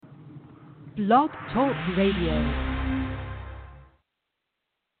Blog Talk Radio.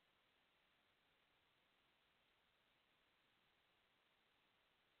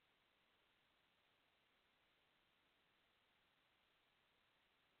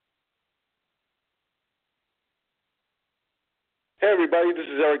 Hey everybody, this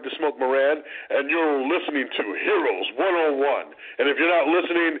is Eric the Smoke Moran, and you're listening to Heroes 101. And if you're not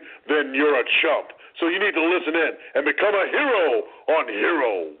listening, then you're a chump. So you need to listen in and become a hero on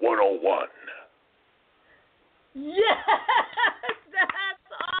Hero 101. Yes! That's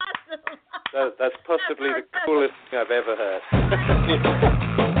awesome! That's possibly the coolest thing I've ever heard.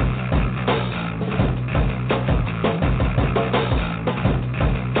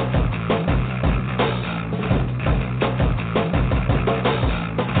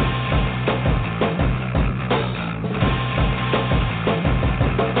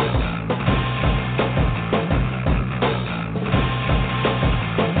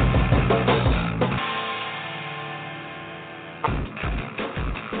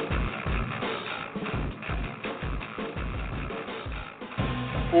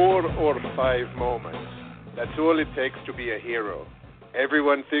 4 or 5 moments. That's all it takes to be a hero.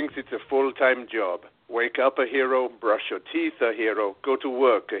 Everyone thinks it's a full-time job. Wake up a hero, brush your teeth a hero, go to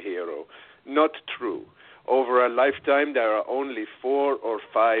work a hero. Not true. Over a lifetime, there are only 4 or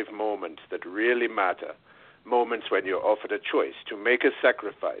 5 moments that really matter. Moments when you're offered a choice to make a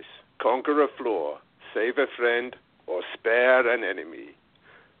sacrifice, conquer a flaw, save a friend, or spare an enemy.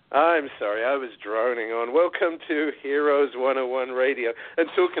 I'm sorry, I was droning on. Welcome to Heroes 101 Radio. And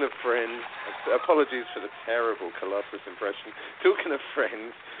talking of friends, apologies for the terrible Colossus impression. Talking of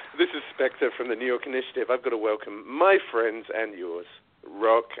friends, this is Spectre from the New York Initiative. I've got to welcome my friends and yours,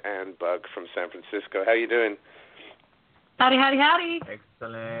 Rock and Bug from San Francisco. How you doing? Howdy, howdy, howdy.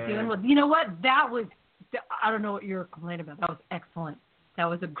 Excellent. Doing well. You know what? That was, I don't know what you're complaining about. That was excellent. That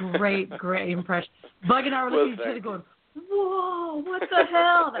was a great, great impression. Bug and I were looking at each other going, whoa, what the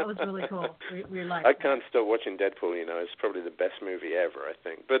hell? That was really cool. We liked it. I can't stop watching Deadpool, you know. It's probably the best movie ever, I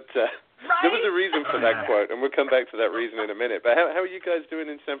think. But right? There was a reason for that quote, and we'll come back to that reason in a minute. But how are you guys doing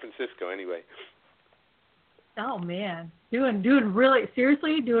in San Francisco anyway? Oh, man. Doing really,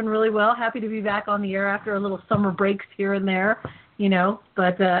 seriously, doing really well. Happy to be back on the air after a little summer breaks here and there, you know.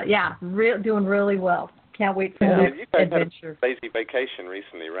 But, yeah, doing really well. Can't wait for the next adventure. Had a lazy vacation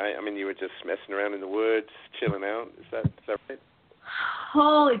recently, right? I mean, you were just messing around in the woods, chilling out. Is that right?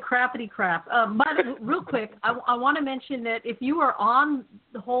 Holy crappity crap. By the way, real quick, I want to mention that if you are on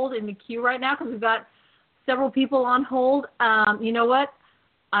the hold in the queue right now, because we've got several people on hold, you know what?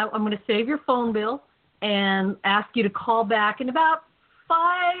 I'm going to save your phone bill and ask you to call back in about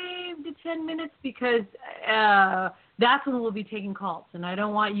 5 to 10 minutes because that's when we'll be taking calls. And I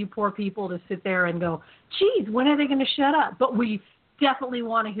don't want you poor people to sit there and go, geez, when are they going to shut up? But we definitely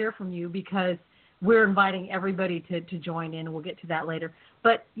want to hear from you because we're inviting everybody to join in, and we'll get to that later.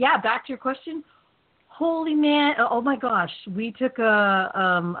 But, yeah, back to your question. Holy man, oh, my gosh. We took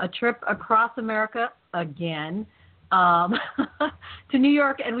a trip across America again to New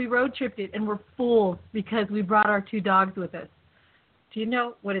York, and we road tripped it, and we're fools because we brought our 2 dogs with us. Do you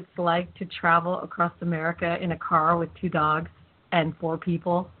know what it's like to travel across America in a car with 2 dogs and 4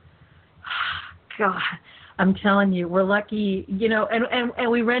 people? God, I'm telling you, we're lucky, you know,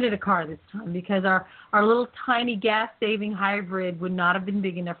 and we rented a car this time because our little tiny gas-saving hybrid would not have been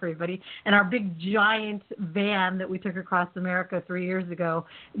big enough for everybody, and our big giant van that we took across America 3 years ago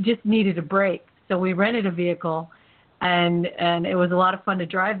just needed a break. So we rented a vehicle, and it was a lot of fun to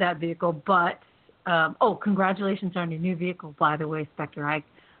drive that vehicle, but congratulations on your new vehicle, by the way, Spectre. I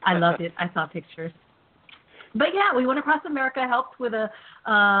loved it. I saw pictures. But, yeah, we went across America, helped with Bug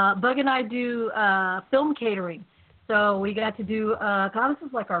and I do film catering. So we got to do, this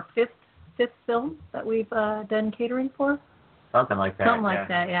is like our fifth film that we've done catering for. Something like that. Something like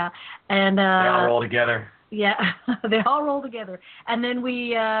that, yeah. And they all roll together. Yeah, they all roll together. And then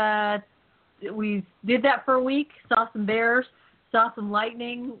we did that for a week, saw some bears, saw some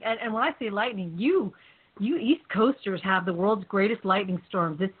lightning, and when I say lightning, you East Coasters have the world's greatest lightning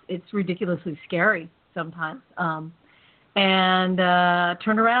storms. It's ridiculously scary sometimes. And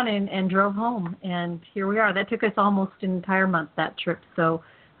turned around and drove home, and here we are. That took us almost an entire month, that trip. So,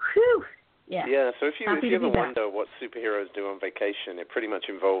 whew, yeah. Yeah. So if you ever wonder what superheroes do on vacation, it pretty much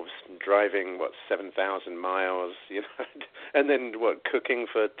involves driving 7,000 miles, you know, and then cooking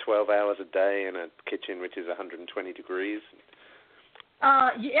for 12 hours a day in a kitchen which is 120 degrees.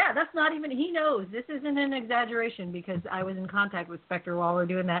 Yeah, that's not even, he knows. This isn't an exaggeration because I was in contact with Spectre while we were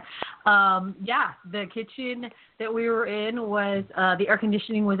doing that. Yeah, the kitchen that we were in was, the air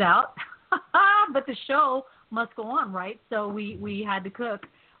conditioning was out, but the show must go on, right? So we had to cook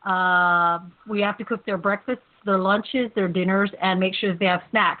We have to cook their breakfasts, their lunches, their dinners, and make sure that they have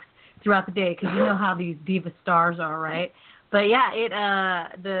snacks throughout the day, because you know how these diva stars are, right? But yeah,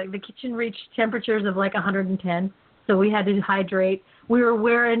 the kitchen reached temperatures of like 110, so we had to hydrate. We were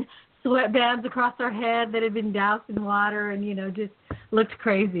wearing sweatbands across our head that had been doused in water, and just looked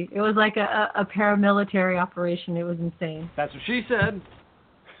crazy. It was like a paramilitary operation. It was insane. That's what she said.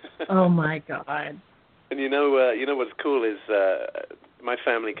 Oh my God. And you know what's cool is my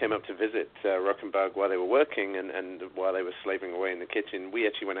family came up to visit Rock and Bug while they were working, and while they were slaving away in the kitchen, we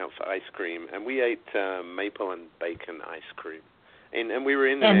actually went out for ice cream, and we ate maple and bacon ice cream, and we were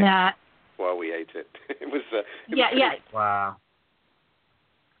in there while we ate it. It was Wow.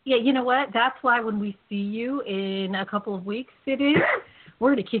 Yeah, you know what? That's why when we see you in a couple of weeks, we're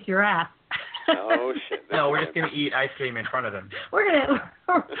gonna kick your ass. Oh shit! No, we're just gonna eat ice cream in front of them. We're gonna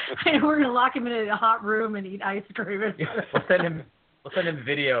lock him in a hot room and eat ice cream. We'll send him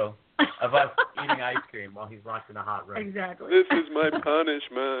video of us eating ice cream while he's locked in a hot room. Exactly. This is my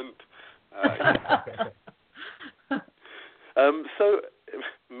punishment. So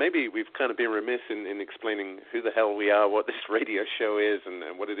maybe we've kind of been remiss in explaining who the hell we are, what this radio show is,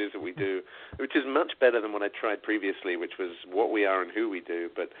 and what it is that we do, which is much better than what I tried previously, which was what we are and who we do,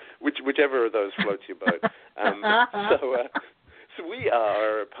 but whichever of those floats your boat. So we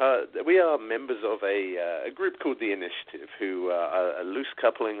are members of a group called The Initiative, who are a loose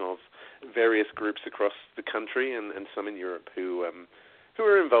coupling of various groups across the country and some in Europe who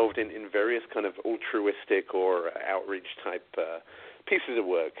are involved in various kind of altruistic or outreach type pieces of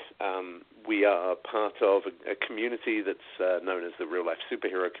work. We are part of a community that's known as the Real Life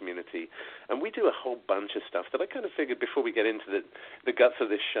Superhero Community, and we do a whole bunch of stuff that I kind of figured before we get into the guts of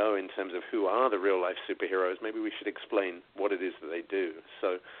this show in terms of who are the real life superheroes, maybe we should explain what it is that they do.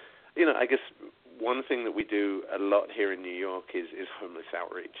 So, I guess one thing that we do a lot here in New York is homeless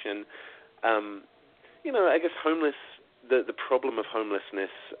outreach, and I guess the problem of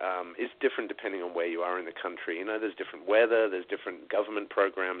homelessness is different depending on where you are in the country. There's different weather, there's different government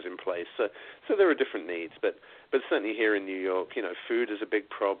programs in place, so there are different needs. But certainly here in New York, food is a big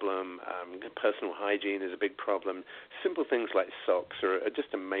problem, personal hygiene is a big problem. Simple things like socks are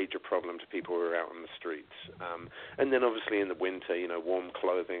just a major problem to people who are out on the streets. And then obviously in the winter, warm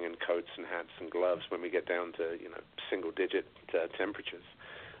clothing and coats and hats and gloves when we get down to single-digit temperatures.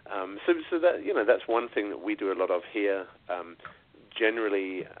 So that that's one thing that we do a lot of here.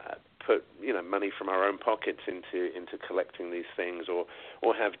 Generally, put money from our own pockets into collecting these things, or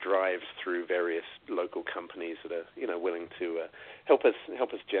have drives through various local companies that are willing to help us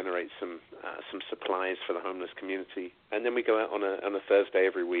generate some supplies for the homeless community. And then we go out on a Thursday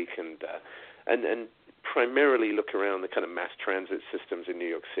every week and primarily look around the kind of mass transit systems in New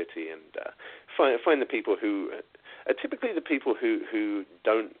York City and find the people who are typically the people who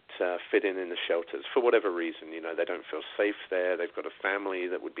don't fit in the shelters for whatever reason. They don't feel safe there. They've got a family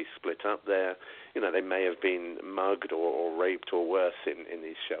that would be split up there. They may have been mugged or raped or worse in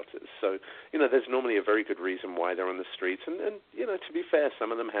these shelters. So, there's normally a very good reason why they're on the streets. And to be fair,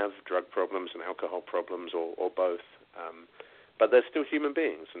 some of them have drug problems and alcohol problems or both. But they're still human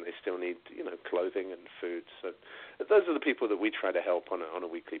beings, and they still need, clothing and food. So those are the people that we try to help on a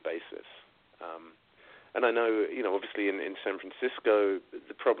weekly basis. And I know, obviously in San Francisco,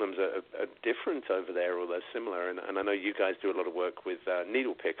 the problems are different over there, although similar. And I know you guys do a lot of work with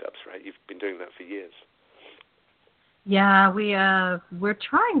needle pickups, right? You've been doing that for years. Yeah, we're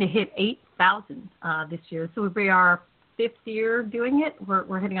trying to hit 8,000 this year. So we'll be our fifth year doing it.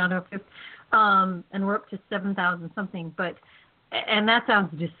 We're heading on to our fifth, and we're up to 7,000 something. And that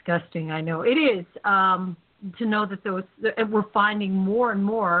sounds disgusting. I know it is. To know that we're finding more and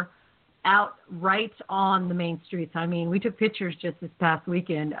more out right on the main streets. I mean, we took pictures just this past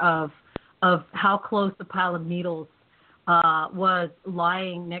weekend of how close the pile of needles was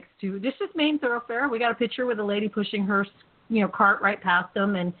lying next to this main thoroughfare. We got a picture with a lady pushing her cart right past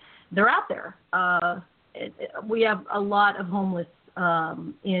them, and they're out there. We have a lot of homeless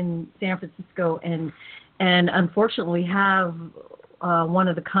in San Francisco, and unfortunately have one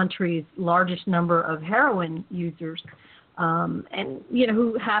of the country's largest number of heroin users. And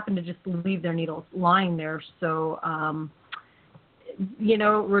who happen to just leave their needles lying there. So,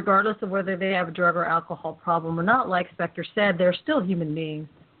 regardless of whether they have a drug or alcohol problem or not, like Spectre said, they're still human beings,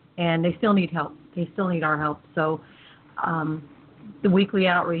 and they still need help. They still need our help. So, the weekly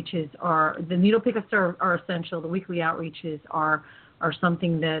outreaches the needle pickups are essential. The weekly outreaches are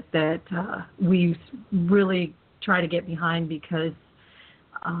something that we really try to get behind, because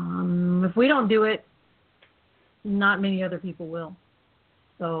if we don't do it, not many other people will.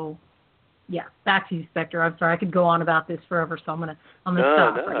 So yeah, back to you, Spectre. I'm sorry, I could go on about this forever, so I'm gonna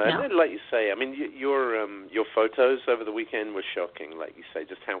stop right now. And like you say, I mean, your photos over the weekend were shocking. Like you say,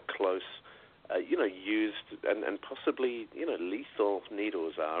 just how close, used and possibly lethal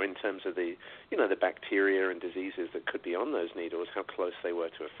needles are in terms of the the bacteria and diseases that could be on those needles. How close they were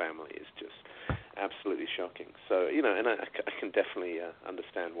to a family is just absolutely shocking. So and I can definitely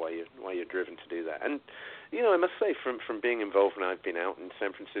understand why you're driven to do that. And I must say, from being involved when I've been out in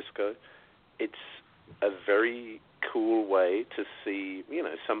San Francisco, it's a very cool way to see,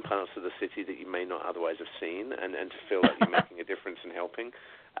 some parts of the city that you may not otherwise have seen, and to feel like you're making a difference and helping.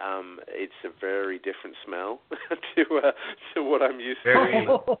 It's a very different smell to what I'm used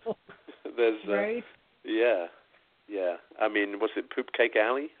to. There's right? Yeah. I mean, was it Poop Cake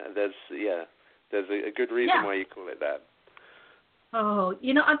Alley? There's a good reason why you call it that. Oh,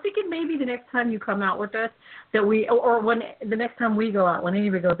 I'm thinking maybe the next time you come out with us that when the next time we go out, when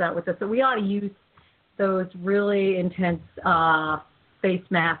anybody goes out with us, that we ought to use those really intense face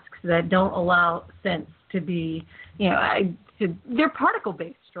masks that don't allow scents to be, they're particle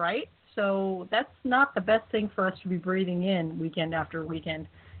based, right? So that's not the best thing for us to be breathing in weekend after weekend.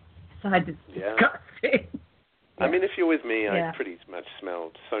 Besides, it's disgusting. I mean, if you're with me, I pretty much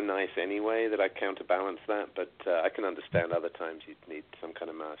smell so nice anyway that I counterbalance that, but I can understand other times you'd need some kind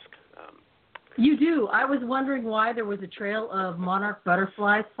of mask. You do. I was wondering why there was a trail of monarch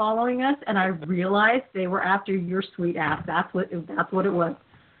butterflies following us, and I realized they were after your sweet ass. That's what it was.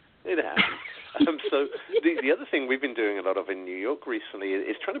 It happens. So the other thing we've been doing a lot of in New York recently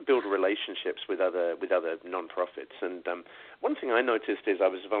is trying to build relationships with other nonprofits. And one thing I noticed is I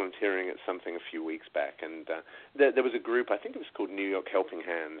was volunteering at something a few weeks back, and there was a group, I think it was called New York Helping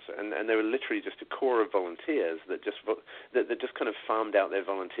Hands, and they were literally just a core of volunteers that just kind of farmed out their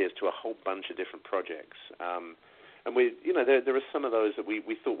volunteers to a whole bunch of different projects. And we, there are some of those that we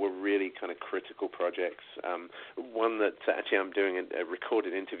thought were really kind of critical projects. One that actually I'm doing a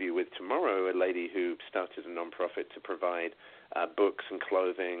recorded interview with tomorrow, a lady who started a nonprofit to provide books and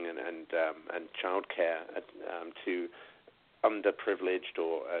clothing and childcare to underprivileged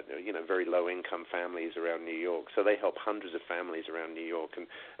or very low income families around New York. So they help hundreds of families around New York, and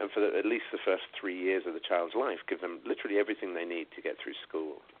for at least the first 3 years of the child's life, give them literally everything they need to get through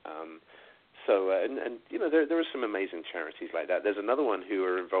school. So, there are some amazing charities like that. There's another one who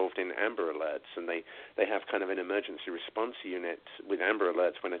are involved in Amber Alerts, and they have kind of an emergency response unit with Amber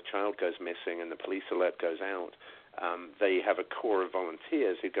Alerts when a child goes missing and the police alert goes out. They have a core of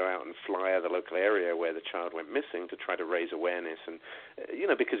volunteers who go out and flyer the local area where the child went missing to try to raise awareness, and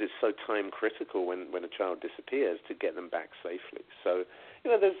because it's so time critical when a child disappears, to get them back safely. So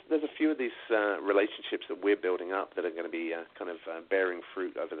there's a few of these relationships that we're building up that are going to be bearing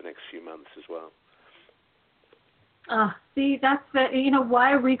fruit over the next few months as well. See, that's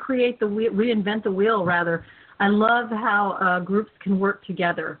why reinvent the wheel, rather. I love how groups can work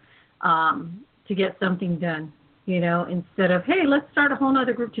together to get something done. Instead of, hey, let's start a whole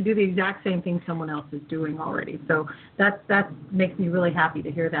other group to do the exact same thing someone else is doing already. So that makes me really happy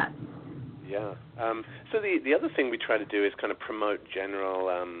to hear that. Yeah. So the other thing we try to do is kind of promote general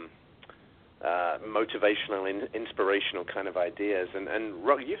motivational, inspirational kind of ideas. And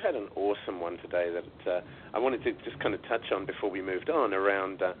Rob, you had an awesome one today that I wanted to just kind of touch on before we moved on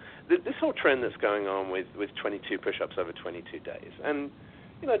around this whole trend that's going on with 22 push-ups over 22 days. And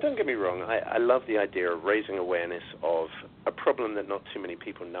don't get me wrong, I love the idea of raising awareness of a problem that not too many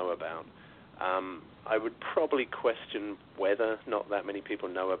people know about. I would probably question whether not that many people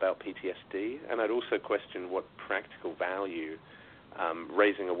know about PTSD, and I'd also question what practical value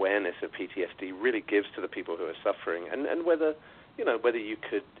raising awareness of PTSD really gives to the people who are suffering, and whether you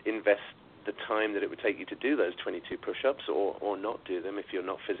could invest the time that it would take you to do those 22 push-ups or not do them if you're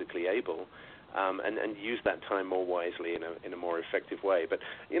not physically able. And use that time more wisely in a more effective way. But,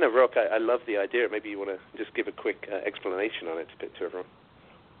 Rock, I love the idea. Maybe you want to just give a quick explanation on it to everyone.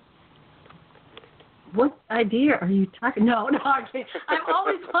 What idea are you talking? No, I can't. I've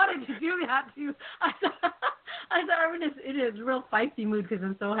always wanted to do that, too. I thought I'm in a real feisty mood because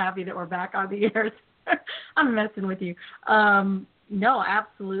I'm so happy that we're back on the air. I'm messing with you. No,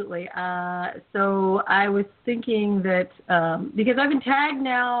 absolutely. So I was thinking that because I've been tagged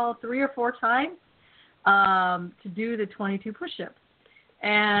now 3 or 4 times to do the 22 push-ups.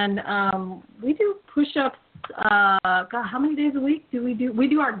 And we do push-ups, how many days a week do we do? We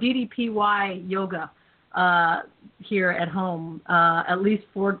do our DDPY yoga here at home at least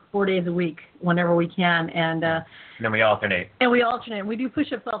 4 days a week whenever we can. And then we alternate. We do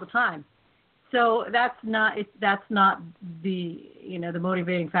push-ups all the time. So that's not the the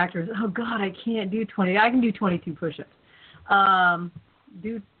motivating factor is, oh God, I can't do 20. I can do 22 push-ups.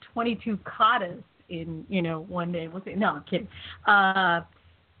 Do 22 katas in, one day. No, I'm kidding.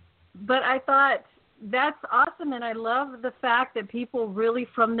 But I thought that's awesome, and I love the fact that people really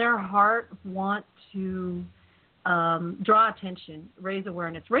from their heart want to draw attention, raise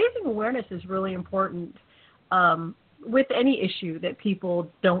awareness. Raising awareness is really important with any issue that people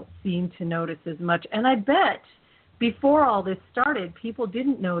don't seem to notice as much. And I bet before all this started, people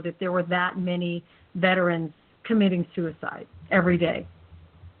didn't know that there were that many veterans committing suicide every day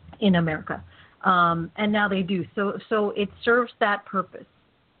in America. And now they do. So it serves that purpose.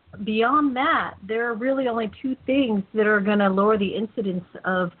 Beyond that, there are really only two things that are going to lower the incidence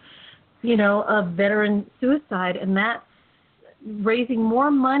of veteran suicide, and that's raising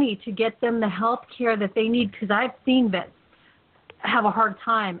more money to get them the health care that they need, because I've seen vets have a hard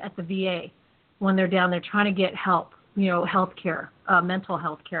time at the VA when they're down there trying to get help, health care, mental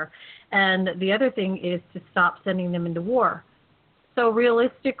health care. And the other thing is to stop sending them into war. So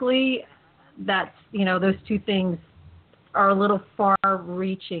realistically, that's, those two things are a little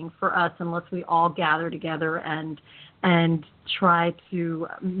far-reaching for us unless we all gather together and try to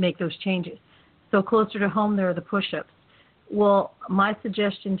make those changes. So closer to home, there are the push-ups. Well, my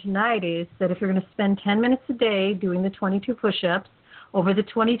suggestion tonight is that if you're going to spend 10 minutes a day doing the 22 push-ups over the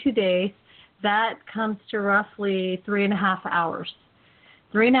 22 days, that comes to roughly 3.5 hours.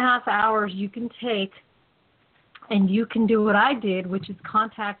 3.5 hours you can take, and you can do what I did, which is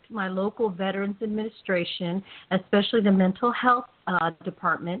contact my local Veterans Administration, especially the mental health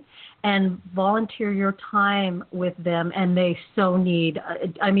department, and volunteer your time with them. And they so need,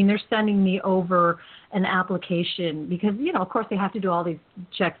 they're sending me over an application because, of course they have to do all these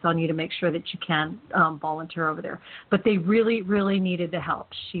checks on you to make sure that you can volunteer over there. But they really, really needed the help.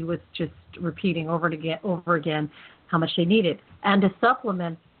 She was just repeating over again how much they needed. And to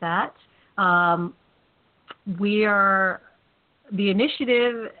supplement that, the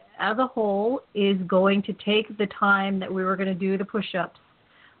initiative as a whole is going to take the time that we were going to do the push-ups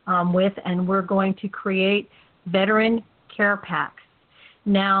with, and we're going to create veteran care packs.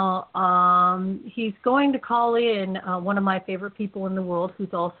 Now, he's going to call in one of my favorite people in the world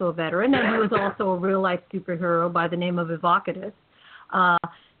who's also a veteran and who is also a real-life superhero by the name of Evocatus,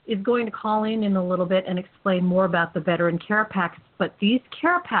 is going to call in a little bit and explain more about the veteran care packs. But these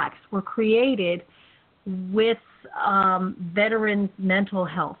care packs were created with veterans' mental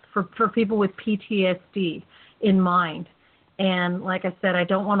health, for people with PTSD in mind. And like I said, I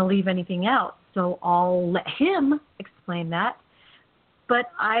don't want to leave anything out, so I'll let him explain that.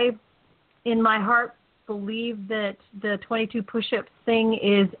 But I, in my heart, believe that the 22 push-ups thing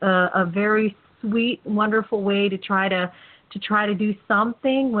is a very sweet, wonderful way to try to do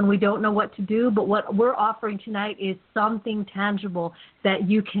something when we don't know what to do. But what we're offering tonight is something tangible that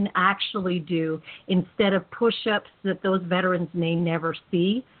you can actually do instead of push-ups that those veterans may never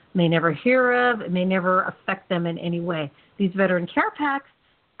see, may never hear of, may never affect them in any way. These veteran care packs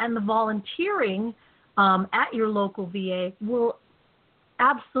and the volunteering at your local VA will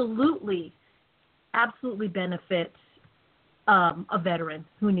absolutely benefit a veteran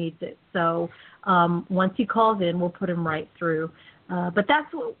who needs it. So once he calls in, we'll put him right through. But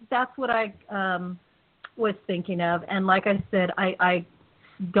that's what I was thinking of. And like I said, I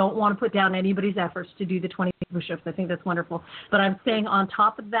don't want to put down anybody's efforts to do the 20 push-ups. I think that's wonderful. But I'm saying on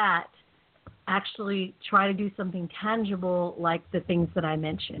top of that, actually try to do something tangible like the things that I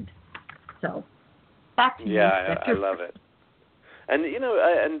mentioned. So back to you. Yeah, I love it. And,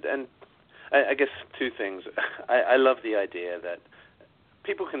 I guess two things. I love the idea that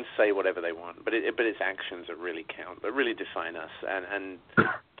people can say whatever they want, but it's actions that really count, that really define us. And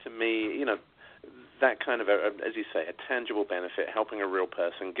to me, that kind of, as you say, a tangible benefit, helping a real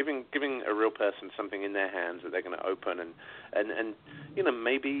person, giving a real person something in their hands that they're going to open and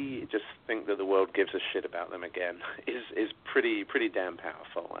maybe just think that the world gives a shit about them again is pretty damn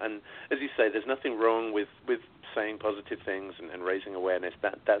powerful. And as you say, there's nothing wrong with saying positive things and raising awareness.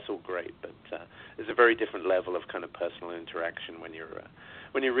 That's all great, but there's a very different level of kind of personal interaction when you're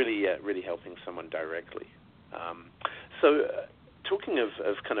really helping someone directly. Talking of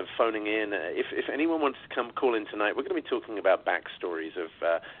kind of phoning in, if anyone wants to come call in tonight, we're going to be talking about backstories of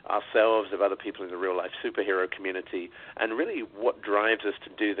ourselves, of other people in the real-life superhero community, and really what drives us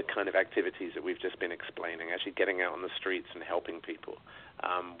to do the kind of activities that we've just been explaining, actually getting out on the streets and helping people.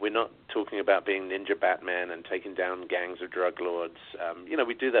 We're not talking about being Ninja Batman and taking down gangs of drug lords.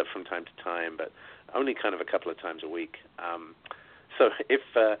 We do that from time to time, but only kind of a couple of times a week. So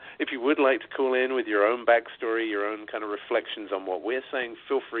if you would like to call in with your own backstory, your own kind of reflections on what we're saying,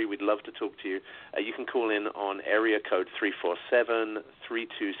 feel free. We'd love to talk to you. You can call in on area code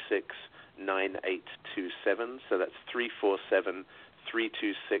 347-326-9827. So that's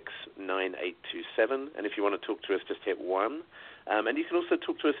 326-9827. And if you want to talk to us, just hit 1. And you can also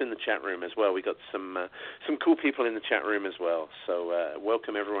talk to us in the chat room as well. We got some cool people in the chat room as well. So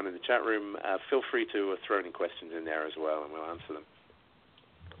welcome everyone in the chat room. Feel free to throw any questions in there as well, and we'll answer them.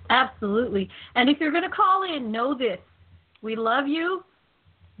 Absolutely. And if you're going to call in, know this. We love you,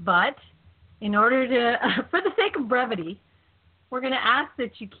 but in order to, for the sake of brevity, we're going to ask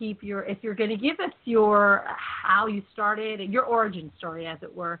that you keep if you're going to give us your, how you started, your origin story, as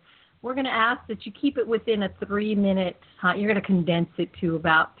it were, we're going to ask that you keep it within a 3-minute, you're going to condense it to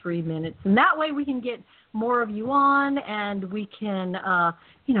about 3 minutes. And that way we can get more of you on, and we can,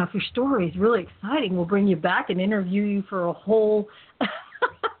 if your story is really exciting, we'll bring you back and interview you for a whole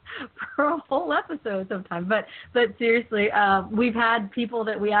episode sometime. But seriously, we've had people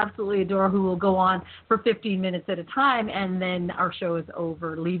that we absolutely adore who will go on for 15 minutes at a time, and then our show is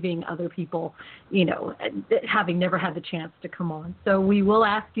over, leaving other people, having never had the chance to come on. So we will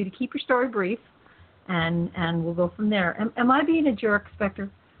ask you to keep your story brief, and we'll go from there. Am I being a jerk, Spectre?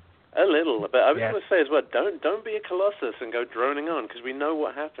 A little, but I was going to say as well, don't be a Colossus and go droning on, because we know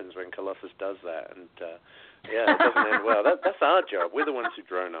what happens when Colossus does that, and it doesn't end well. That's our job. We're the ones who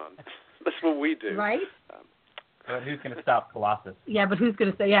drone on. That's what we do. Right? But who's going to stop Colossus? Yeah, but who's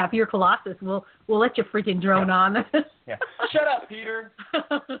going to say, if you're Colossus, we'll let you freaking drone on. Yeah. Shut up, Peter.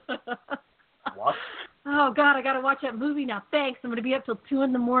 What? Oh, God, I got to watch that movie now. Thanks. I'm going to be up till 2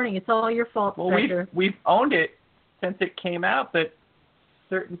 in the morning. It's all your fault, Well, Spectre. we've owned it since it came out, but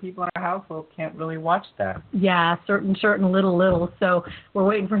certain people in our household can't really watch that. Yeah, certain little. So we're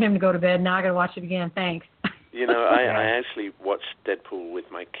waiting for him to go to bed. Now I got to watch it again. Thanks. I actually watched Deadpool with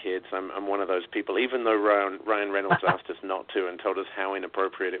my kids. I'm one of those people. Even though Ryan Reynolds asked us not to and told us how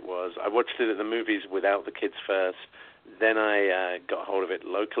inappropriate it was, I watched it at the movies without the kids first. Then I got hold of it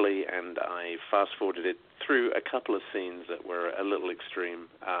locally, and I fast-forwarded it through a couple of scenes that were a little extreme,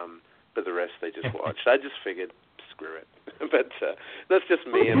 but the rest they just watched. I just figured, screw it. But that's just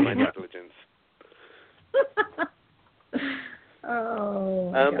me and my negligence.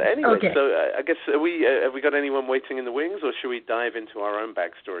 Anyway, okay. So I guess have we got anyone waiting in the wings, or should we dive into our own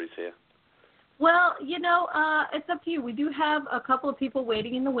backstories here? Well, it's up to you. We do have a couple of people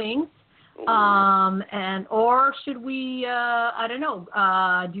waiting in the wings. Or should we, I don't know,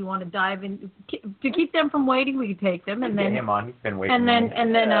 do you want to dive in, to keep them from waiting, we could take them, and then, get him on, he's been waiting. And then,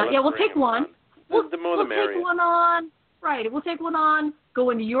 we'll take one. The more the merrier. We'll take one on, right, we'll take one on,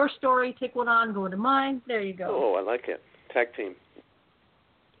 go into your story, take one on, go into mine, there you go. Oh, I like it. Tag team.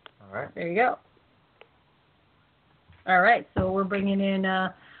 All right. There you go. All right, so we're bringing in,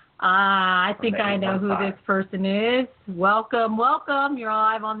 I think I know who this person is. Welcome, you're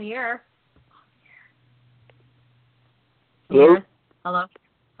live on the air. Hello?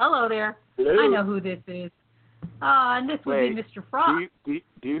 Hello there. Hello? I know who this is. And this would be Mr. Frost. Do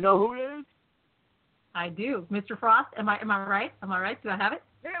you know who it is? I do. Mr. Frost, am I right? Am I right? Do I have it?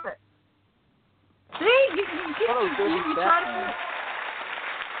 Damn it. See? You back.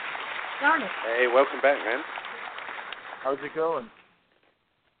 Darn it. Hey, welcome back, man. How's it going?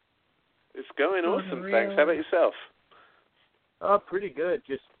 It's going awesome, thanks. How about yourself? Oh, pretty good.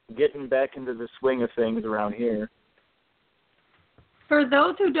 Just getting back into the swing of things around here. For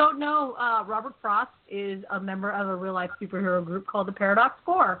those who don't know, Robert Frost is a member of a real-life superhero group called the Paradox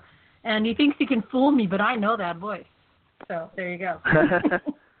Corps. And he thinks he can fool me, but I know that voice. So there you go.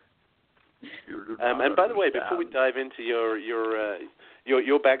 And by the way, before we dive into your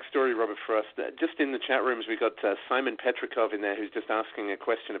backstory, Robert Frost, just in the chat rooms we got Simon Petrikov in there who's just asking a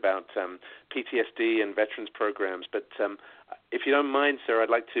question about PTSD and veterans programs. But if you don't mind, sir, I'd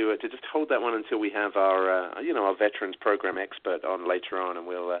like to just hold that one until we have our veterans program expert on later on, and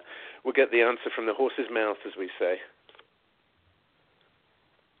we'll get the answer from the horse's mouth, as we say.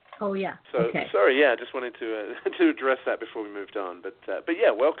 Oh yeah. So okay. Sorry, I just wanted to address that before we moved on. But yeah,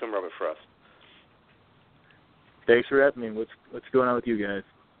 welcome, Robert Frost. Thanks for having me. What's going on with you guys?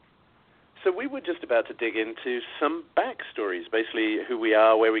 So we were just about to dig into some backstories, basically who we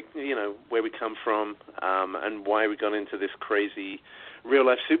are, where we come from, and why we got into this crazy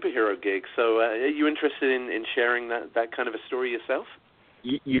real-life superhero gig. So are you interested in sharing that kind of a story yourself?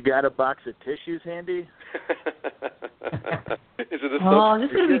 You got a box of tissues handy? Is it a this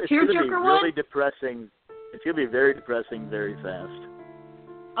is going to be tearjerker one? Really depressing. It's going to be very depressing very fast.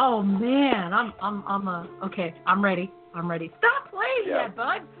 Oh man, okay. I'm ready. Stop playing that,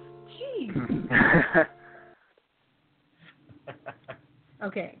 bud. Jeez.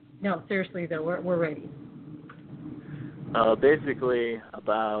 Okay. No, seriously though, we're ready. Basically,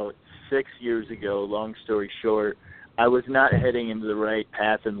 about 6 years ago, long story short, I was not heading into the right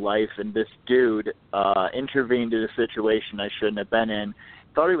path in life, and this dude intervened in a situation I shouldn't have been in.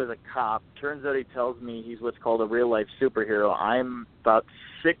 Thought he was a cop. Turns out he tells me he's what's called a real-life superhero. I'm about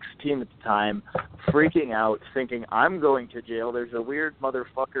 16 at the time, freaking out, thinking I'm going to jail. There's a weird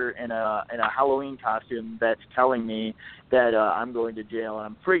motherfucker in a Halloween costume that's telling me that I'm going to jail, and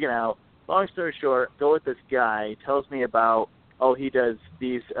I'm freaking out. Long story short, go with this guy. Tells me about, he does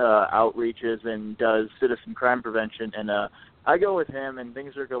these outreaches and does citizen crime prevention, and I go with him, and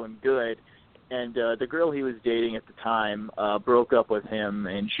things are going good. And the girl he was dating at the time broke up with him,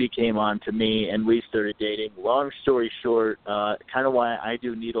 and she came on to me, and we started dating. Long story short, kind of why I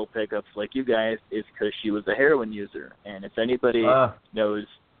do needle pickups like you guys is because she was a heroin user. And if anybody knows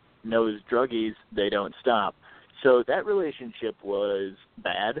druggies, they don't stop. So that relationship was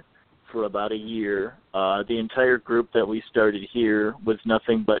bad for about a year. The entire group that we started here was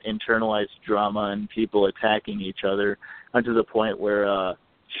nothing but internalized drama and people attacking each other, unto the point where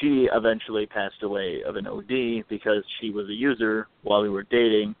she eventually passed away of an OD because she was a user while we were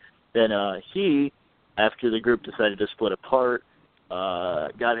dating. Then he, after the group decided to split apart,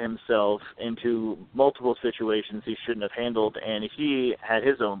 got himself into multiple situations he shouldn't have handled, and he had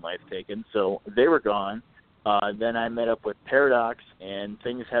his own life taken, so they were gone. Then I met up with Paradox, and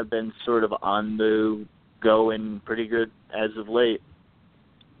things have been sort of on the go and pretty good as of late.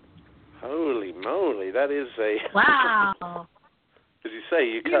 Holy moly, that is a... Wow. As you say,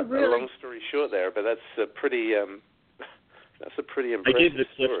 you cut a long story short there, but that's a pretty impressive I gave the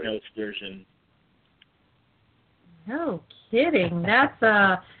Cliff story. Notes version. No kidding. That's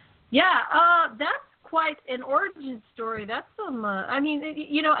that's quite an origin story. That's some. I mean,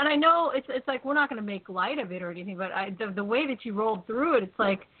 and I know it's like we're not going to make light of it or anything, but the way that you rolled through it, it's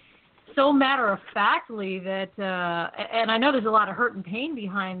like so matter of factly that, and I know there's a lot of hurt and pain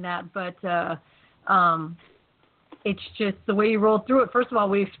behind that, but it's just the way you rolled through it. First of all,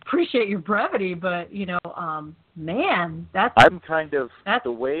 we appreciate your brevity, but man, that's. I'm kind of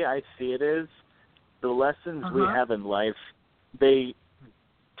the way I see it is the lessons we have in life. They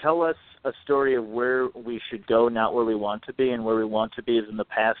tell us a story of where we should go, not where we want to be, and where we want to be is in the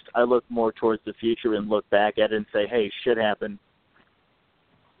past. I look more towards the future and look back at it and say, hey, shit happened.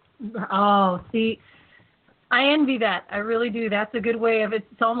 Oh, see, I envy that. I really do. That's a good way of it.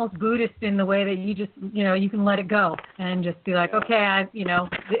 It's almost Buddhist in the way that you just, you can let it go and just be like, okay,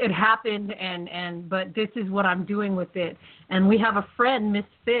 it happened, but this is what I'm doing with it. And we have a friend, Miss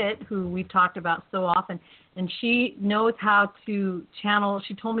Fit, who we've talked about so often, and she knows how to channel.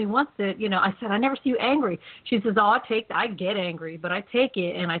 She told me once that, I said, I never see you angry. She says, I get angry, but I take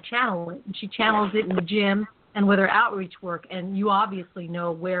it and I channel it. And she channels it in the gym and with her outreach work. And you obviously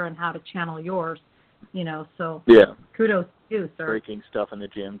know where and how to channel yours, so kudos to you, sir. Breaking stuff in the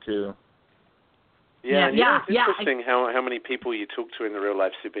gym, too. It's interesting how many people you talk to in the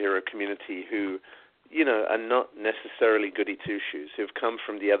real-life superhero community who, are not necessarily goody two-shoes, who've come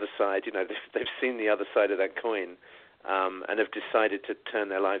from the other side. They've seen the other side of that coin and have decided to turn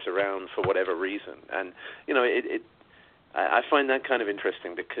their lives around for whatever reason. And, I find that kind of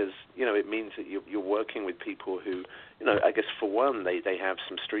interesting because, it means that you're working with people who, I guess for one, they have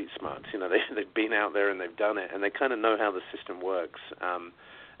some street smarts. They've been out there and they've done it, and they kind of know how the system works. And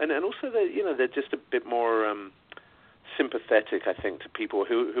also, they're just a bit more sympathetic, I think, to people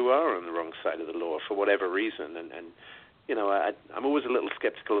who are on the wrong side of the law for whatever reason. And I'm always a little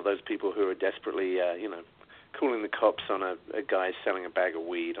skeptical of those people who are desperately, calling the cops on a guy selling a bag of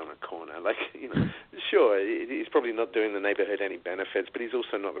weed on a corner. Sure, he's probably not doing the neighborhood any benefits, but he's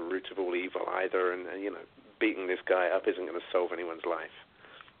also not the root of all evil either. And beating this guy up isn't going to solve anyone's life.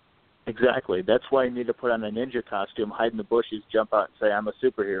 Exactly. That's why you need to put on a ninja costume, hide in the bushes, jump out, and say, I'm a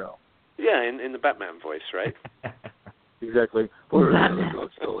superhero. Yeah, in the Batman voice, right? Exactly.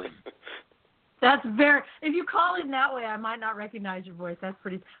 That's very. If you call it that way, I might not recognize your voice. That's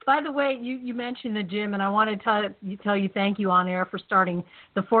pretty. By the way, you mentioned the gym, and I want to tell you thank you on air for starting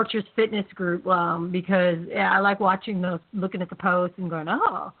the Fortress Fitness group because I like watching those, looking at the posts and going,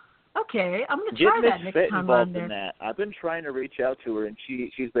 oh, okay, I'm going to try that next time I'm there. In that. I've been trying to reach out to her, and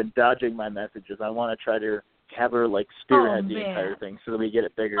she's been dodging my messages. I want to try to have her spearhead the entire thing so that we get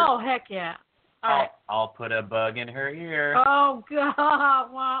it bigger. Oh, heck yeah. All right. I'll put a bug in her ear. Oh, God.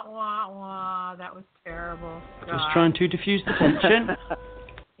 Wah, wah, wah. That was terrible. God. Just trying to diffuse the tension.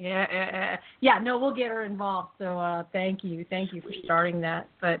 Yeah, no, we'll get her involved. So thank you for starting that.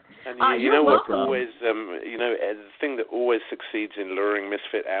 But and you know what's always, the thing that always succeeds in luring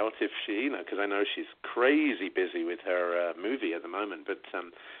Misfit out, if she, because I know she's crazy busy with her movie at the moment, but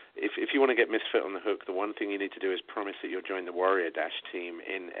if you want to get Misfit on the hook, the one thing you need to do is promise that you'll join the Warrior Dash team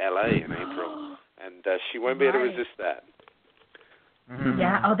in LA in April. and she won't be able to resist that. Mm-hmm.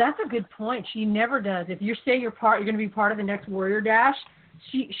 Yeah. Oh, that's a good point. She never does. If you say you're going to be part of the next Warrior Dash,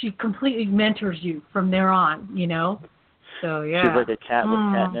 she completely mentors you from there on. You know. So yeah. She's like a cat with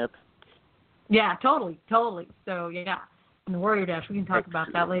catnip. Yeah, totally. So yeah, in the Warrior Dash, we can talk about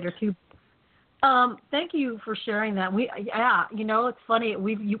that later too. Thank you for sharing that. It's funny.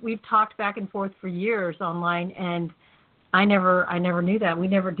 We've talked back and forth for years online, and I never knew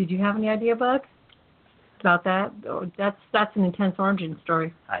that. Did you have any idea, Bug, about that? That's an intense origin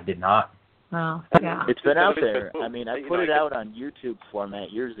story. I did not. Oh, yeah. It's been out there. I mean, I put it out on YouTube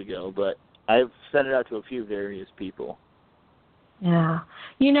format years ago, but I've sent it out to a few various people. Yeah.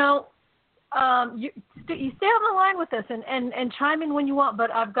 You know, you stay on the line with us and chime in when you want, but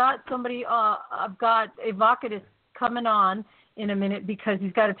I've got somebody, I've got Evocatus coming on in a minute because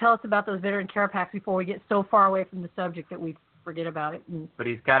he's got to tell us about those veteran care packs before we get so far away from the subject that we forget about it. But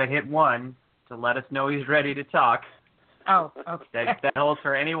he's got to hit 1 to let us know he's ready to talk. Oh, okay. That holds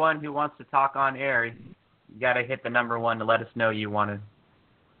for anyone who wants to talk on air. You got to hit the number 1 to let us know you want to.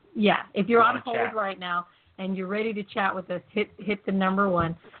 Yeah, if you're on hold chat right now and you're ready to chat with us, hit the number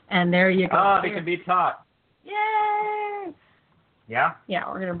 1, and there you go. Oh, they can be taught. Yay! Yeah? Yeah,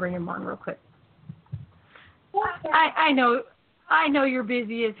 we're going to bring him on real quick. I know you're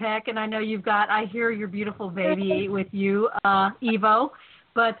busy as heck, and I know I hear your beautiful baby with you, Evo,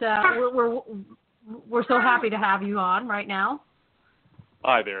 but we're so happy to have you on right now.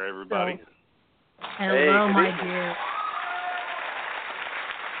 Hi there, everybody. So, hello, my dear.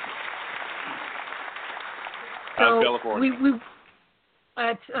 How's California?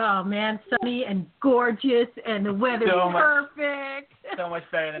 It's sunny and gorgeous, and the weather's perfect. So much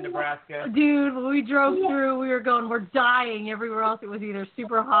better than Nebraska. Dude, when we drove through, we're dying. Everywhere else, it was either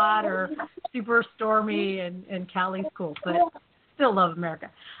super hot or super stormy, and Cali's cool, but still love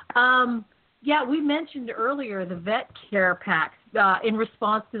America. Yeah, we mentioned earlier the vet care packs in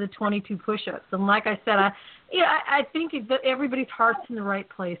response to the 22 push-ups, and like I said, I think that everybody's heart's in the right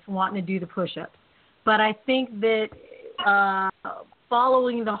place, wanting to do the push-ups. But I think that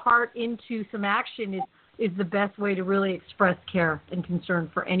following the heart into some action is the best way to really express care and concern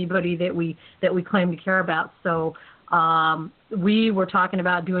for anybody that we claim to care about. So we were talking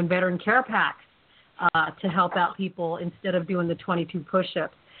about doing veteran care packs to help out people instead of doing the 22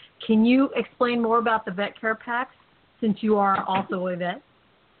 push-ups. Can you explain more about the vet care packs since you are also a vet?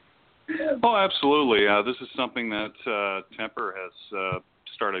 Oh, absolutely. This is something that Temper has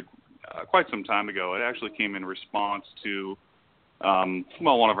started quite some time ago. It actually came in response to,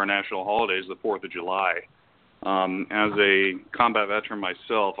 one of our national holidays, the 4th of July. As a combat veteran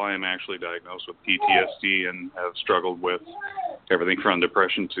myself, I am actually diagnosed with PTSD and have struggled with everything from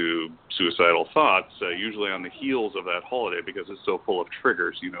depression to suicidal thoughts, usually on the heels of that holiday because it's so full of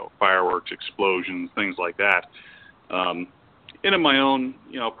triggers, fireworks, explosions, things like that. And in my own,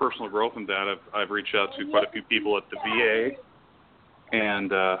 personal growth in that, I've reached out to quite a few people at the VA,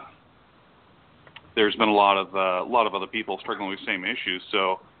 and there's been a lot of other people struggling with the same issues.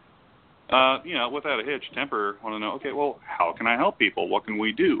 So, without a hitch, Temper want to know, okay, well, how can I help people? What can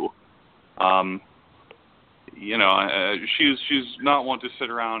we do? She's not one to sit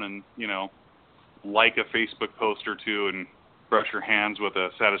around and, like a Facebook post or two and brush her hands with a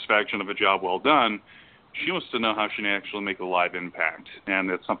satisfaction of a job well done. She wants to know how she can actually make a live impact. And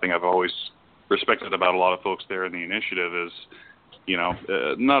that's something I've always respected about a lot of folks there in the initiative is,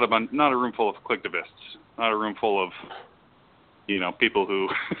 not a room full of collectivists, not a room full of, people who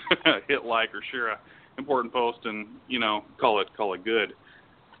hit like or share a important post and, call it good.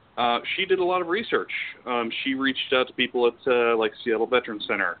 She did a lot of research. She reached out to people at like Seattle Veterans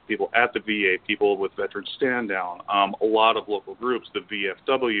Center, people at the VA, people with Veterans Stand Down, a lot of local groups, the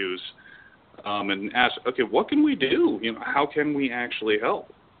VFWs, and asked, okay, what can we do? How can we actually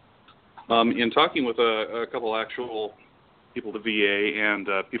help? In talking with a couple actual people at the VA and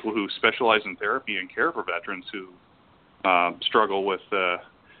people who specialize in therapy and care for veterans who struggle with,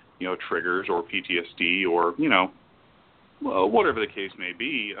 triggers or PTSD or, whatever the case may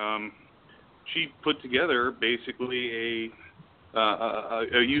be, she put together basically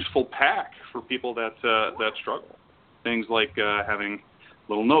a useful pack for people that struggle. Things like having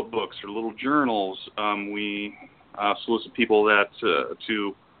little notebooks or little journals. We solicit people that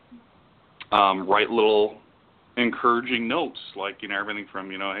to write little encouraging notes, like everything from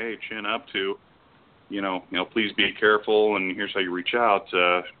hey, chin up to please be careful and here's how you reach out.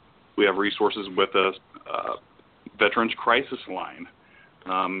 We have resources with a Veterans Crisis Line.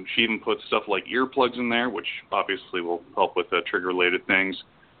 She even put stuff like earplugs in there, which obviously will help with trigger-related things.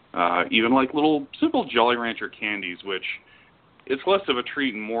 Even like little simple Jolly Rancher candies, which it's less of a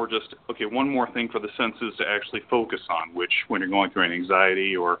treat and more just, okay, one more thing for the senses to actually focus on, which when you're going through an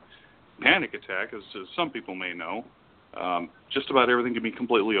anxiety or panic attack, as some people may know, just about everything can be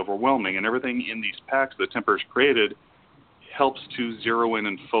completely overwhelming, and everything in these packs that Temper's created helps to zero in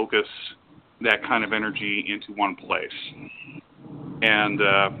and focus that kind of energy into one place. And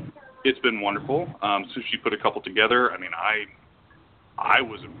it's been wonderful. So she put a couple together. I mean, I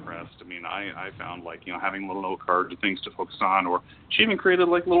was impressed. I mean, I found, like, you know, having little note cards of things to focus on, or she even created,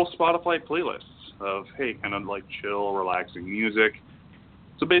 like, little Spotify playlists of, hey, kind of like chill, relaxing music.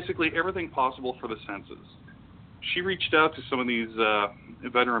 So basically everything possible for the senses. She reached out to some of these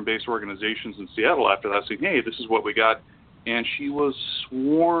veteran-based organizations in Seattle after that, saying, hey, this is what we got. And she was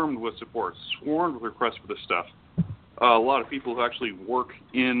swarmed with support, swarmed with requests for this stuff. A lot of people who actually work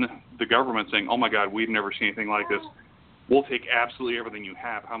in the government saying, oh, my God, we've never seen anything like this. We'll take absolutely everything you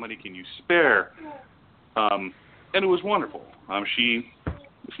have. How many can you spare? And it was wonderful. She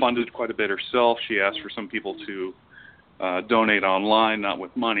funded quite a bit herself. She asked for some people to donate online, not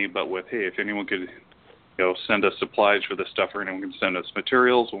with money, but with, hey, if anyone could, you know, send us supplies for this stuff, or anyone can send us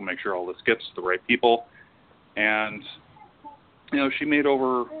materials, we'll make sure all this gets to the right people. And, you know, she made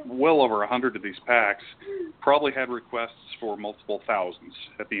well over 100 of these packs, probably had requests for multiple thousands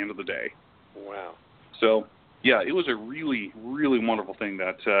at the end of the day. Wow. So, yeah, it was a really, really wonderful thing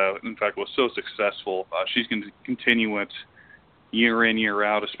that, in fact, was so successful. She's going to continue it year in, year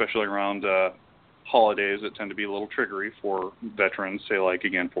out, especially around holidays that tend to be a little triggery for veterans, say, like,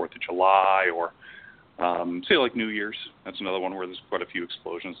 again, 4th of July, or say, like, New Year's. That's another one where there's quite a few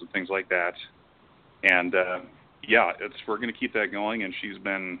explosions and things like that. And, yeah, we're going to keep that going, and she's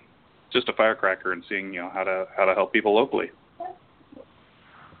been just a firecracker in seeing, you know, how to help people locally.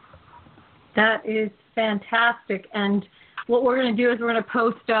 That is fantastic. And what we're going to do is we're going to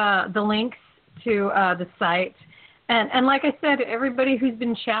post the links to the site. And like I said, everybody who's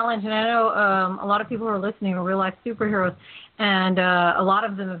been challenged, and I know a lot of people who are listening are real-life superheroes, and a lot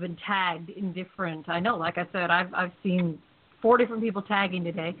of them have been tagged in different, I know, like I said, I've seen 4 different people tagging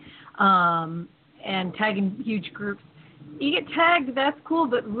today, and tagging huge groups. You get tagged, that's cool,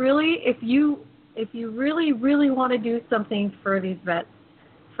 but really, if you really, really want to do something for these vets,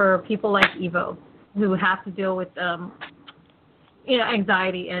 for people like Evo, who have to deal with you know,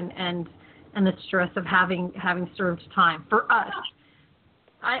 anxiety and the stress of having served time. For us,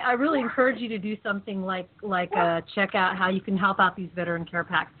 I really encourage you to do something like check out how you can help out these veteran care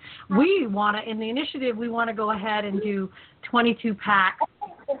packs. We want to, in the initiative, we want to go ahead and do 22 packs.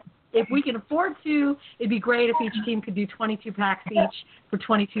 If we can afford to, it'd be great if each team could do 22 packs each for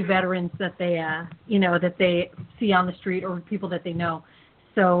 22 veterans that they, you know, that they see on the street or people that they know.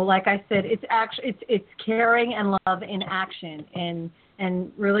 So, like I said, it's caring and love in action,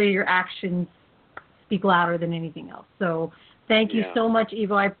 and really your actions speak louder than anything else. So, thank you so much,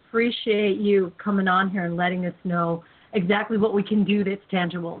 Evo. I appreciate you coming on here and letting us know exactly what we can do that's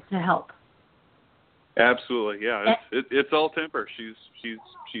tangible to help. Absolutely, yeah. It's all Temper.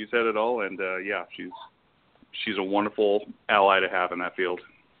 She's had it all, and yeah, she's a wonderful ally to have in that field.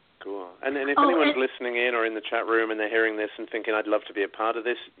 Cool. And if anyone's listening in or in the chat room and they're hearing this and thinking, I'd love to be a part of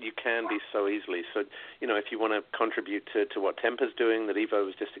this, you can be so easily. So, you know, if you want to contribute to what Temper's doing, that Evo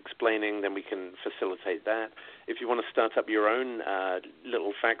was just explaining, then we can facilitate that. If you want to start up your own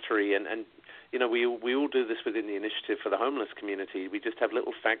little factory, and you know, we all do this within the initiative for the homeless community. We just have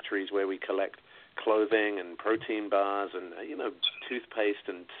little factories where we collect clothing and protein bars and you know, toothpaste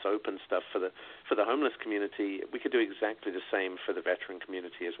and soap and stuff for the homeless community. We could do exactly the same for the veteran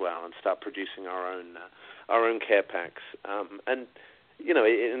community as well, and start producing our own care packs. And you know,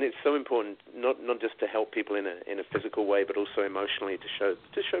 and it's so important not just to help people in a physical way, but also emotionally to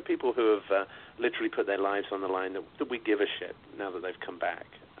show people who have literally put their lives on the line that we give a shit now that they've come back.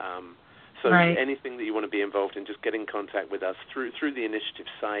 So anything that you want to be involved in, just get in contact with us through the initiative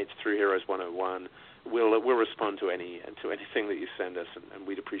site, through Heroes 101. We'll respond to anything that you send us, and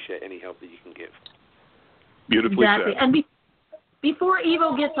we'd appreciate any help that you can give. Beautifully said. And before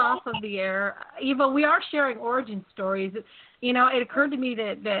Evo gets off of the air, Evo, we are sharing origin stories. You know, it occurred to me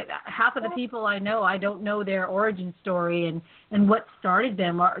that half of the people I know, I don't know their origin story and what started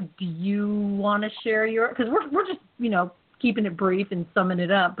them. Do you want to share your? Because we're just, you know, keeping it brief and summing it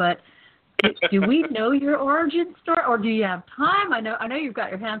up, but. Do we know your origin story, or do you have time? I know you've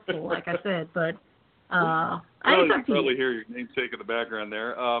got your hands full, like I said, but you can probably hear your namesake in the background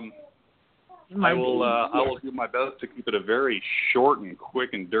there. I will do my best to keep it a very short and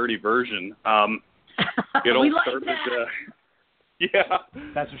quick and dirty version. It all started. Yeah,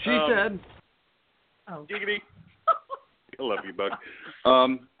 that's what she said. Oh, giggity. I love you, Bug.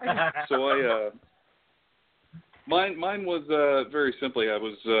 So Mine was very simply. I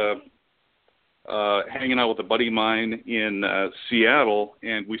was hanging out with a buddy of mine in Seattle,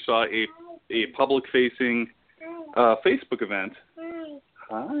 and we saw a public-facing Facebook event.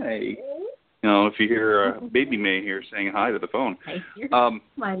 Hi. You know, if you hear Baby May here saying hi to the phone. Hi,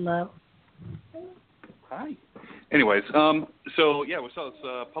 my love. Hi. Anyways, so yeah, we saw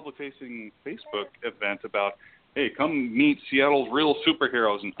this public-facing Facebook event about, hey, come meet Seattle's real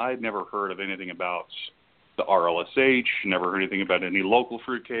superheroes, and I'd never heard of anything about the RLSH, never heard anything about any local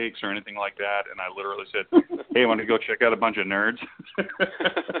fruitcakes or anything like that, and I literally said, hey, want to go check out a bunch of nerds?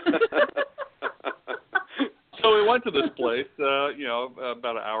 So we went to this place,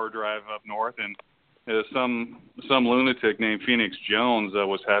 about an hour drive up north, and some lunatic named Phoenix Jones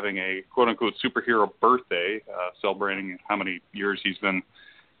was having a quote-unquote superhero birthday, celebrating how many years he's been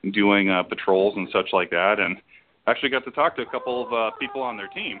doing patrols and such like that, and actually got to talk to a couple of people on their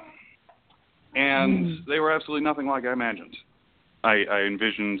team. And they were absolutely nothing like I imagined. I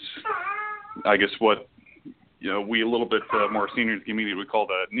envisioned, I guess, what we a little bit more senior in the community would call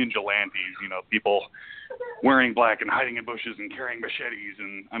the ninja landies. People wearing black and hiding in bushes and carrying machetes.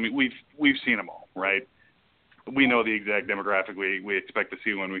 And I mean, we've seen them all, right? We know the exact demographic we expect to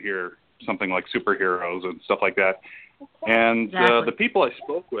see when we hear something like superheroes and stuff like that. And the people I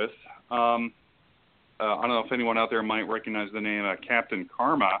spoke with, I don't know if anyone out there might recognize the name Captain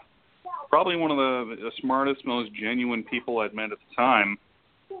Karma. Probably one of the smartest, most genuine people I'd met at the time.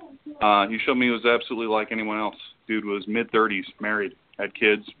 He showed me he was absolutely like anyone else. Dude was mid-30s, married, had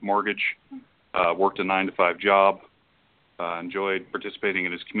kids, mortgage, worked a 9-to-5 job, enjoyed participating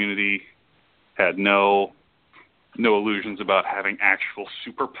in his community, had no illusions about having actual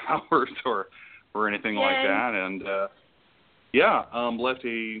superpowers or anything like that. And, left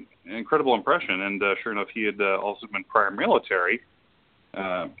an incredible impression. And sure enough, he had also been prior military.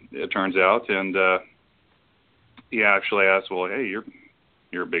 It turns out, and he actually asked, well, hey,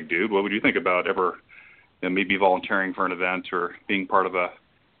 you're a big dude. What would you think about ever maybe volunteering for an event or being part of a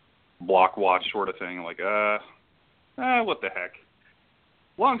block watch sort of thing? Like, what the heck?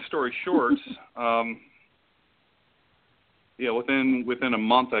 Long story short, within a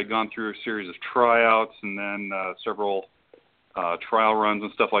month I'd gone through a series of tryouts and then several trial runs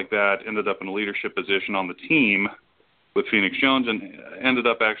and stuff like that. Ended up in a leadership position on the team with Phoenix Jones, and ended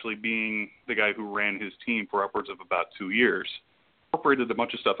up actually being the guy who ran his team for upwards of about 2 years. Incorporated a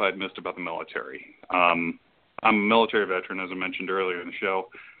bunch of stuff I'd missed about the military. I'm a military veteran, as I mentioned earlier in the show.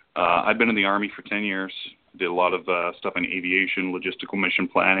 I've been in the Army for 10 years. Did a lot of stuff in aviation, logistical mission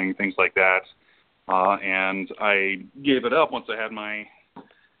planning, things like that. And I gave it up once I had my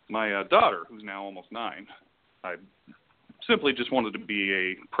daughter, who's now almost 9. I simply just wanted to be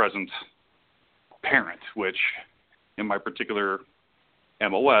a present parent, which in my particular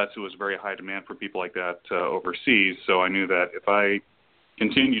MOS, it was very high demand for people like that overseas. So I knew that if I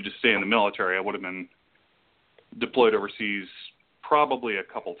continued to stay in the military, I would have been deployed overseas probably a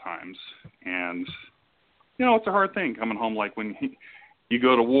couple times. And, it's a hard thing coming home. Like when you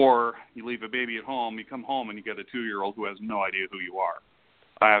go to war, you leave a baby at home, you come home and you get a 2-year-old who has no idea who you are.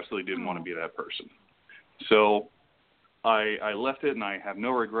 I absolutely didn't want to be that person. So I left it, and I have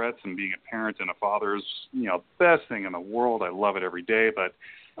no regrets. And being a parent and a father is, best thing in the world. I love it every day. But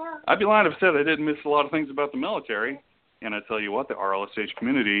I'd be lying if I said I didn't miss a lot of things about the military. And I tell you what, the RLSH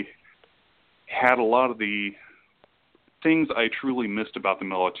community had a lot of the things I truly missed about the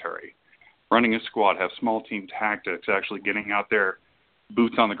military. Running a squad, have small team tactics, actually getting out there,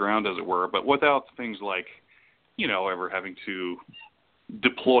 boots on the ground, as it were. But without things like, ever having to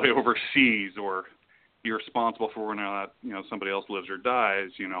deploy overseas or be responsible for when somebody else lives or dies.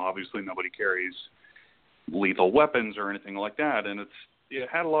 Obviously nobody carries lethal weapons or anything like that, and it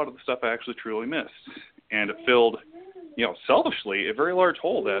had a lot of the stuff I actually truly missed, and it filled, selfishly, a very large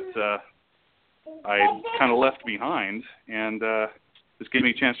hole that I kind of left behind, and this gave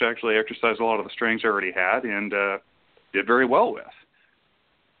me a chance to actually exercise a lot of the strengths I already had and did very well with.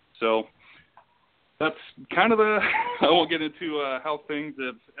 So that's kind of I won't get into how things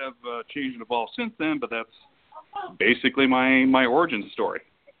have changed and evolved since then, but that's basically my origin story.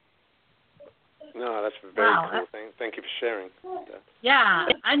 No, that's a very cool thing. Thank you for sharing. Yeah,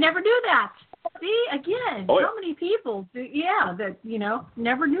 I never knew that. See, again, how many people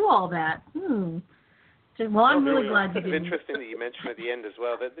never knew all that. Well, I'm really glad you did. It's interesting that you mentioned at the end as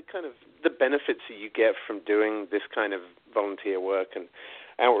well that the kind of the benefits that you get from doing this kind of volunteer work and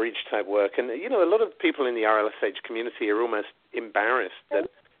outreach type work, and a lot of people in the RLSH community are almost embarrassed that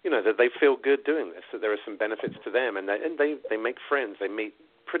that they feel good doing this, that there are some benefits to them, and they make friends, they meet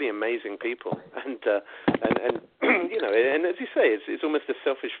pretty amazing people, and feeling, and as you say, it's almost a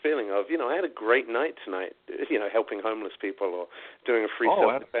selfish feeling of, I had a great night tonight, helping homeless people or doing a free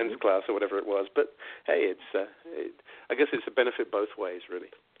self-defense class or whatever it was. But hey, I guess it's a benefit both ways, really.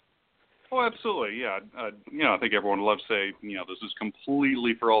 Oh, absolutely, yeah. I think everyone loves to say, this is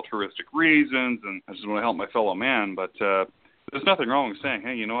completely for altruistic reasons, and I just want to help my fellow man. But there's nothing wrong with saying,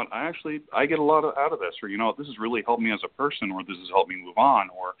 hey, you know what? I get a lot out of this, or this has really helped me as a person, or this has helped me move on,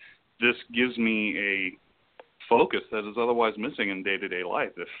 or this gives me a focus that is otherwise missing in day-to-day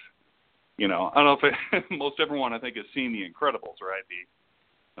life. If I don't know if most everyone I think has seen The Incredibles, right?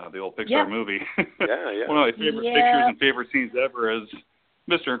 The old Pixar movie. Yeah. One of my favorite pictures and favorite scenes ever is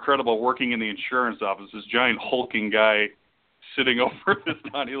Mr. Incredible working in the insurance office, this giant hulking guy sitting over this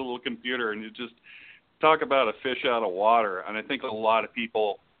tiny little computer, and you just talk about a fish out of water. And I think a lot of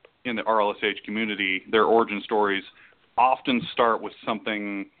people in the RLSH community, their origin stories often start with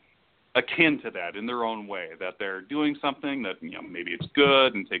something akin to that in their own way, that they're doing something that, maybe it's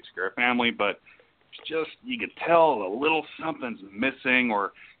good and takes care of family, but it's just, you can tell a little something's missing,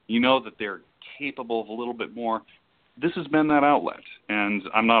 or that they're capable of a little bit more. This has been that outlet, and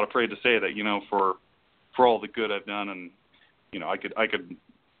I'm not afraid to say that, for all the good I've done, and,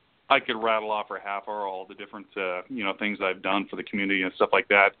 I could rattle off for a half hour all the different, things I've done for the community and stuff like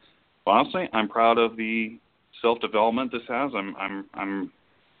that. But honestly, I'm proud of the self-development this has.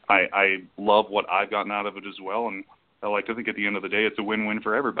 I love what I've gotten out of it as well, and I like to think at the end of the day it's a win-win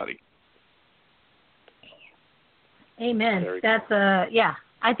for everybody. Amen. That's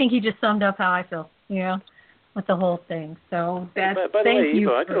I think you just summed up how I feel, with the whole thing. So that's by the way, you.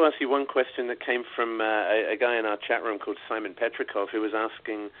 Ivo, I got to ask you one question that came from a guy in our chat room called Simon Petrikov, who was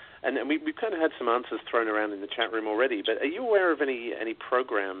asking, and we've kind of had some answers thrown around in the chat room already, but are you aware of any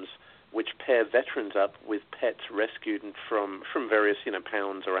programs which pair veterans up with pets rescued from various,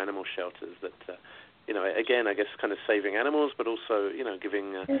 pounds or animal shelters that, again, I guess kind of saving animals, but also,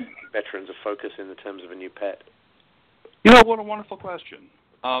 giving veterans a focus in the terms of a new pet? What a wonderful question.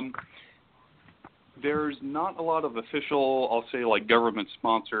 There's not a lot of official, I'll say, like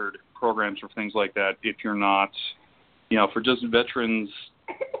government-sponsored programs or things like that if you're not, for just veterans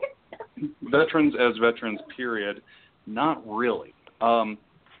as veterans, period, not really.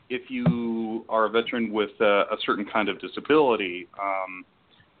 If you are a veteran with a certain kind of disability,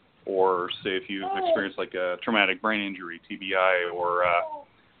 or say if you've experienced like a traumatic brain injury, TBI, or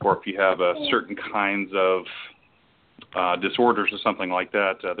if you have certain kinds of disorders or something like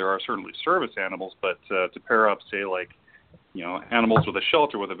that, there are certainly service animals, but to pair up, say, like, animals with a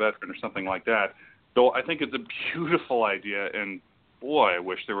shelter with a veteran or something like that, though I think it's a beautiful idea, and boy, I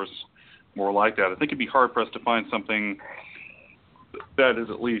wish there was more like that. I think it'd be hard-pressed to find something that is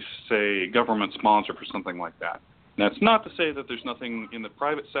at least, say, government-sponsored for something like that. And that's not to say that there's nothing in the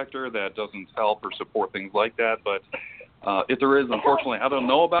private sector that doesn't help or support things like that, but if there is, unfortunately, I don't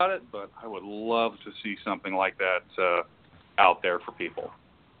know about it, but I would love to see something like that out there for people.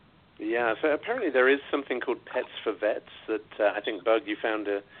 Yeah, so apparently there is something called Pets for Vets that I think, Bug, you found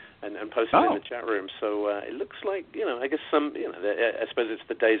and posted in the chat room. So it looks like, I guess I suppose it's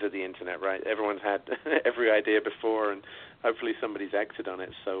the days of the internet, right? Everyone's had every idea before, and hopefully somebody's acted on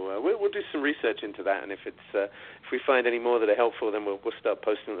it. So we'll do some research into that, and if we find any more that are helpful, then we'll start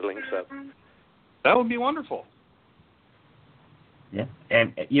posting the links up. That would be wonderful. Yeah,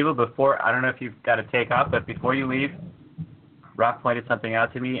 and Eva, before, I don't know if you've got to take off, but before you leave, Rock pointed something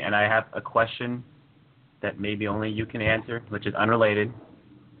out to me, and I have a question that maybe only you can answer, which is unrelated.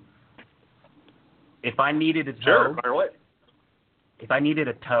 If I needed a tow, if I needed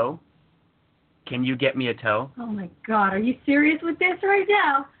a tow, can you get me a tow? Oh my God, are you serious with this right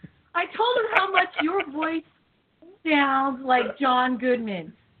now? I told him how much your voice sounds like John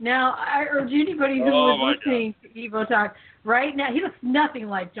Goodman. Now, I urge anybody who is listening to Evo talk right now, he looks nothing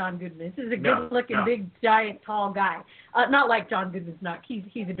like John Goodman. This is a good-looking, big, giant, tall guy. Not like John Goodman's not.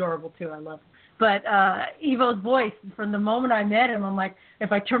 He's adorable, too. I love him. But Evo's voice, from the moment I met him, I'm like,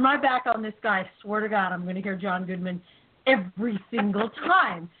 if I turn my back on this guy, I swear to God, I'm going to hear John Goodman every single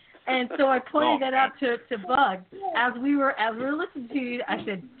time. And so I pointed that out to Bug. As we were listening to you, I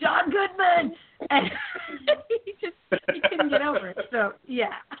said, John Goodman! And he couldn't get over it. So,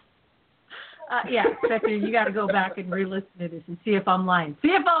 yeah. Spectre, you got to go back and re-listen to this and see if I'm lying.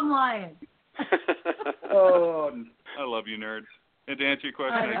 Oh, I love you, nerds. And to answer your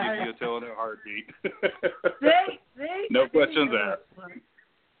question, I give you a toe in a heartbeat. See? No questions asked.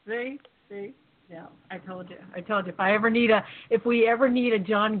 See? Yeah, I told you. If we ever need a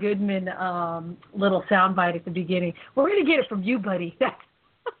John Goodman little soundbite at the beginning, we're gonna get it from you, buddy.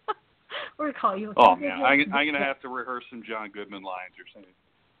 We're gonna call you. Oh man, I'm gonna have to rehearse some John Goodman lines or something.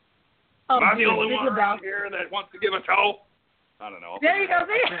 Am I the dude, only think one around about- here that wants to give a toe? I don't know. There you go.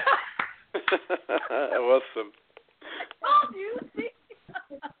 See? Awesome. Oh, you see?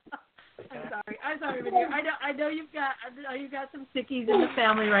 I'm sorry, Vinny. I know you've got some sickies in the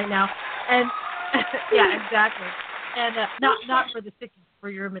family right now, and yeah, exactly. And not for the sickies, for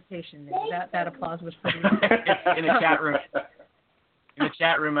your imitation. That applause was for you. In the chat room. In the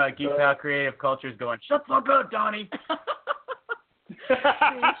chat room, Geek Pal Creative Culture is going, shut the fuck up, Donnie.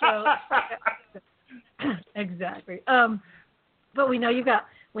 Exactly. But we know you've got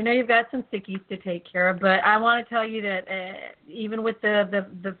some sickies to take care of. But I want to tell you that even with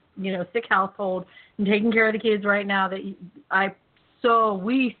the sick household and taking care of the kids right now, that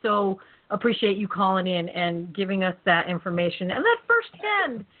we so appreciate you calling in and giving us that information and that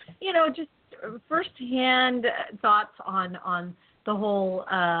firsthand thoughts on the whole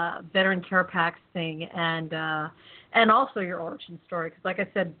veteran care packs thing and also your origin story. Because like I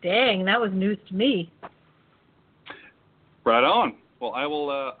said, dang, that was news to me. Right on. Well, I will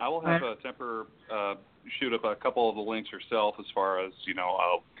have Temper shoot up a couple of the links herself as far as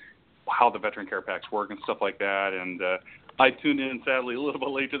how the veteran care packs work and stuff like that. And I tuned in sadly a little bit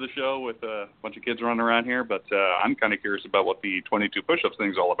late to the show with a bunch of kids running around here, but I'm kind of curious about what the 22 push-ups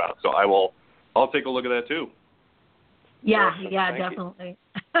thing's all about. So I'll take a look at that too. Yeah, Awesome. yeah, Thank definitely.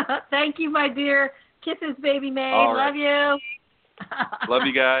 Thank you, my dear. Kisses, baby May. All right. Love you. Love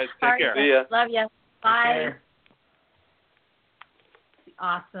you guys. Take care. See ya. Love you. Bye. Care.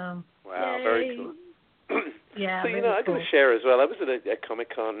 Awesome. Wow, Yay. very cool. Yeah. So, very I got cool. to share as well. I was at a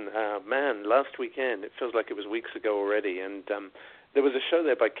Comic-Con, last weekend. It feels like it was weeks ago already. And there was a show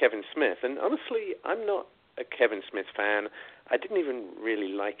there by Kevin Smith. And honestly, I'm not a Kevin Smith fan. I didn't even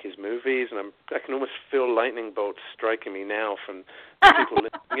really like his movies. And I can almost feel lightning bolts striking me now from people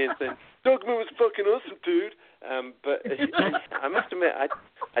listening in saying, Dogma was fucking awesome, dude. But I must admit,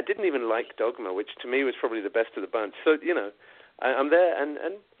 I didn't even like Dogma, which to me was probably the best of the bunch. So, I'm there, and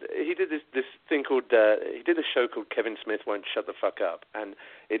he did this thing called, he did a show called Kevin Smith Won't Shut the Fuck Up, and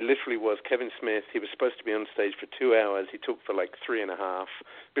it literally was Kevin Smith. He was supposed to be on stage for 2 hours. He talked for like 3.5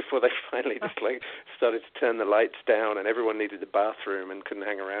 before they finally just started to turn the lights down, and everyone needed the bathroom and couldn't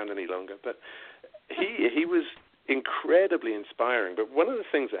hang around any longer. But he was incredibly inspiring. But one of the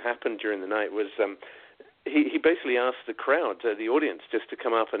things that happened during the night was he basically asked the crowd, the audience, just to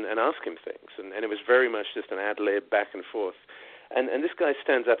come up and ask him things, and it was very much just an ad-lib back and forth. And this guy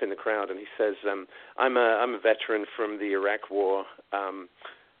stands up in the crowd and he says, I'm a veteran from the Iraq War,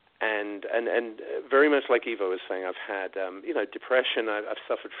 and very much like Ivo was saying, I've had depression. I've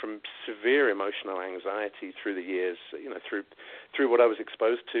suffered from severe emotional anxiety through the years, through what I was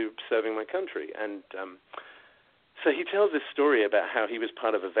exposed to serving my country. And so he tells this story about how he was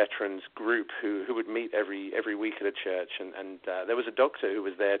part of a veterans group who would meet every week at a church, and there was a doctor who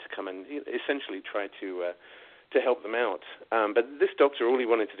was there to come and essentially try to help them out. But this doctor, all he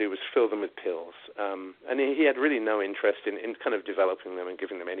wanted to do was fill them with pills. And he had really no interest in kind of developing them and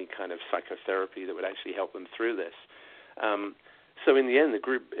giving them any kind of psychotherapy that would actually help them through this. So in the end, the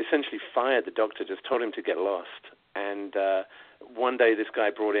group essentially fired the doctor, just told him to get lost. And one day this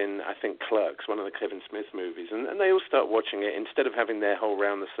guy brought in, I think, Clerks, one of the Kevin Smith movies, and they all start watching it. Instead of having their whole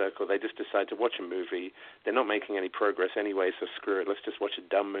round the circle, they just decide to watch a movie. They're not making any progress anyway, so screw it. Let's just watch a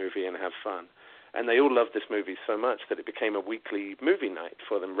dumb movie and have fun. And they all loved this movie so much that it became a weekly movie night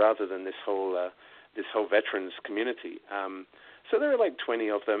for them rather than this whole veterans community. So there are like 20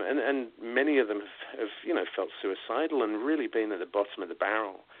 of them, and many of them have felt suicidal and really been at the bottom of the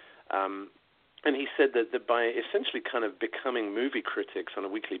barrel. And he said that by essentially kind of becoming movie critics on a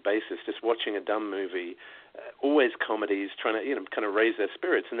weekly basis, just watching a dumb movie, always comedies, trying to kind of raise their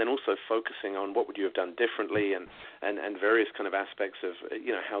spirits, and then also focusing on what would you have done differently, and various kind of aspects of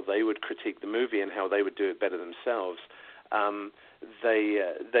how they would critique the movie and how they would do it better themselves.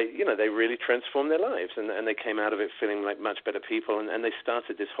 They really transformed their lives, and they came out of it feeling like much better people, and they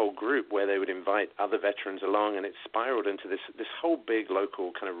started this whole group where they would invite other veterans along, and it spiraled into this whole big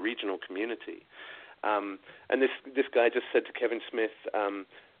local kind of regional community. And this guy just said to Kevin Smith,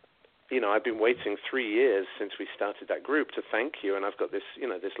 I've been waiting 3 years since we started that group to thank you, and I've got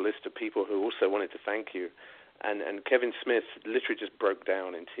this list of people who also wanted to thank you. And Kevin Smith literally just broke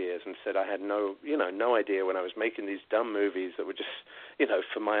down in tears and said, I had no idea when I was making these dumb movies that were just,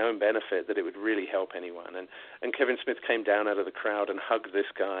 for my own benefit, that it would really help anyone. And Kevin Smith came down out of the crowd and hugged this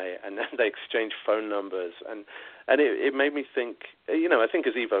guy, and then they exchanged phone numbers. And it made me think, I think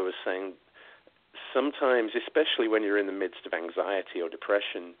as Ivo was saying, sometimes, especially when you're in the midst of anxiety or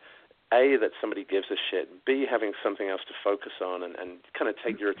depression, A, that somebody gives a shit, B, having something else to focus on and kind of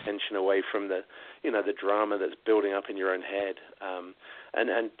take your attention away from the drama that's building up in your own head.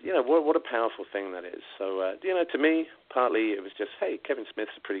 And what a powerful thing that is. So, to me, partly it was just, hey, Kevin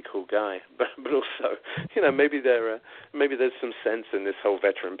Smith's a pretty cool guy. But also, maybe there's some sense in this whole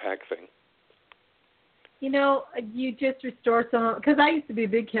veteran pack thing. You just restored some, because I used to be a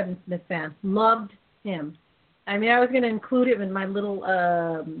big Kevin Smith fan. Loved him. I mean, I was going to include him in my little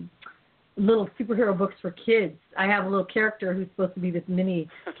superhero books for kids. I have a little character who's supposed to be this mini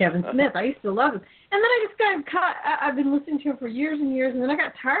Kevin Smith. I used to love him. And then I just got caught. I've been listening to him for years and years, and then I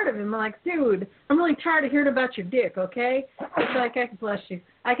got tired of him. I'm like, dude, I'm really tired of hearing about your dick, okay? It's like, bless you.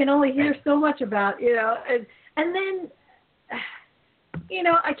 I can only hear so much about, and then,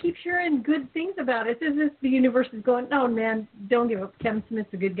 I keep hearing good things about it. It's as if the universe is going, no, man, don't give up. Kevin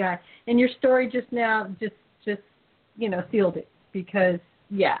Smith's a good guy. And your story just now just sealed it because,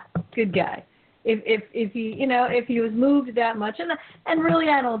 yeah, good guy. If he was moved that much, and really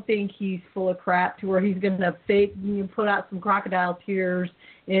I don't think he's full of crap to where he's going to put out some crocodile tears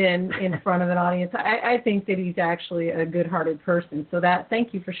in front of an audience. I think that he's actually a good-hearted person. So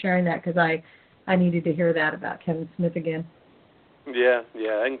thank you for sharing that because I needed to hear that about Kevin Smith again. Yeah,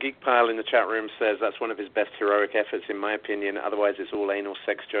 and Geek Pile in the chat room says that's one of his best heroic efforts, in my opinion. Otherwise, it's all anal,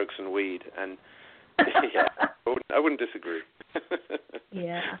 sex jokes, and weed. And yeah, I wouldn't disagree.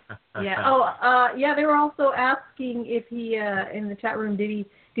 Yeah. Oh, they were also asking if he in the chat room did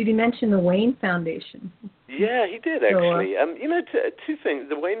he mention the Wayne Foundation? Yeah, he did actually. Two things: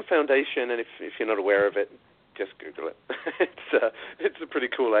 the Wayne Foundation, and if you're not aware of it, just Google it. It's a pretty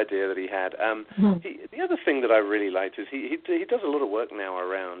cool idea that he had. The other thing that I really liked is he does a lot of work now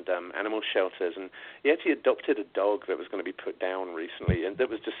around animal shelters, and he actually adopted a dog that was going to be put down recently, and that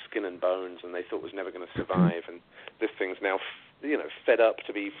was just skin and bones, and they thought was never going to survive. And this thing's now, fed up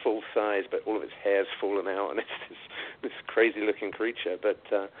to be full size, but all of its hair's fallen out, and it's this crazy looking creature. But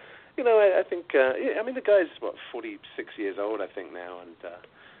I think the guy's 46 years old, I think now, and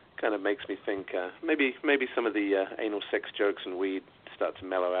kind of makes me think maybe some of the anal sex jokes and weed start to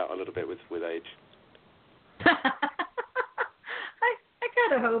mellow out a little bit with age. I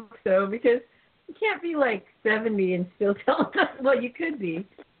kind of hope so, because you can't be like 70 and still telling us what you could be,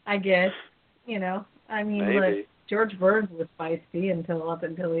 I guess. I mean, like George Burns was feisty until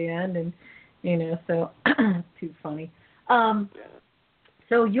the end, and so too funny.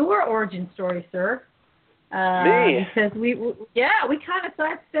 So your origin story, sir. Me? Because we kind of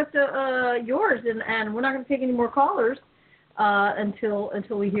sidestepped yours, and we're not going to take any more callers until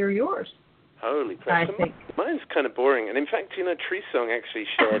we hear yours. Holy crap! I think mine's kind of boring, and in fact, Tree Song actually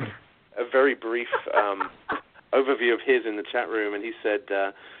shared a very brief overview of his in the chat room, and he said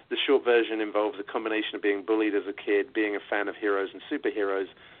the short version involves a combination of being bullied as a kid, being a fan of heroes and superheroes,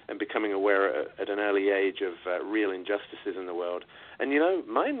 and becoming aware at an early age of real injustices in the world. And,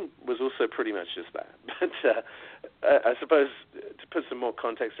 mine was also pretty much just that. But I suppose to put some more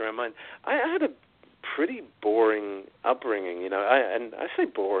context around mine, I had a pretty boring upbringing, and I say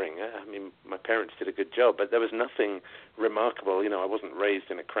boring. I mean, my parents did a good job, but there was nothing remarkable. I wasn't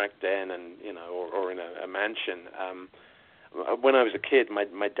raised in a crack den and, or in a mansion. When I was a kid, my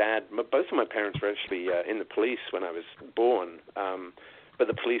dad, both of my parents were actually in the police when I was born. But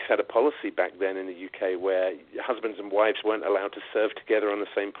the police had a policy back then in the UK where husbands and wives weren't allowed to serve together on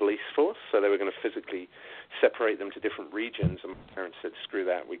the same police force, so they were going to physically separate them to different regions, and my parents said, screw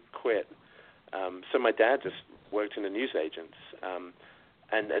that, we quit. So my dad just worked in the newsagents,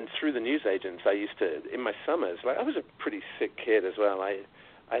 and through the newsagents, I used to, in my summers, I was a pretty sick kid as well. I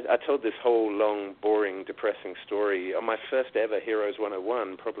told this whole long, boring, depressing story on my first ever Heroes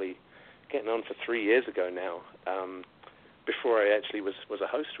 101, probably getting on for 3 years ago now, before I actually was a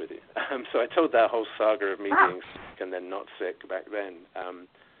host with you. So I told that whole saga of me being sick and then not sick back then.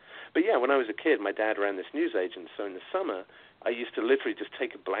 But yeah, when I was a kid, my dad ran this newsagent, so in the summer, I used to literally just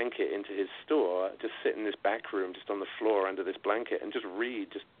take a blanket into his store, just sit in this back room, just on the floor under this blanket, and just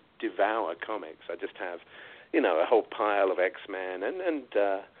read, just devour comics. I just have, a whole pile of X-Men, and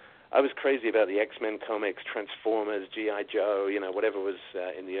I was crazy about the X-Men comics, Transformers, G.I. Joe, whatever was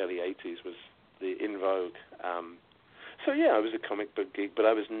in the early 80s was in vogue. So yeah, I was a comic book geek, but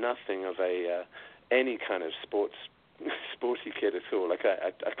I was nothing of any kind of sporty kid at all. Like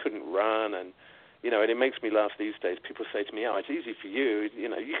I couldn't run, and and it makes me laugh these days. People say to me, "Oh, it's easy for you.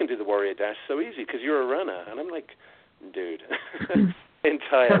 You can do the Warrior Dash so easy because you're a runner." And I'm like, "Dude,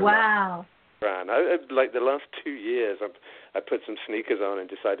 entire wow." Run. Like the last 2 years, I put some sneakers on and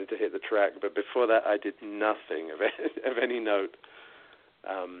decided to hit the track. But before that, I did nothing of any note.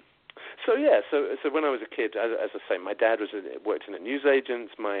 So when I was a kid, as I say, my dad worked in a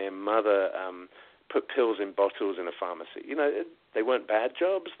newsagent's. My mother put pills in bottles in a pharmacy. They weren't bad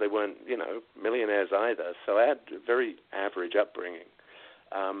jobs. They weren't, millionaires either. So I had a very average upbringing.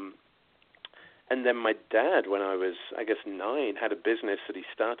 And then my dad, when I was, I guess, 9, had a business that he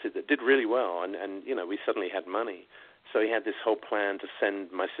started that did really well, and we suddenly had money. So he had this whole plan to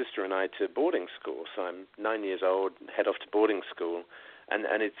send my sister and I to boarding school. So I'm 9 years old, head off to boarding school, and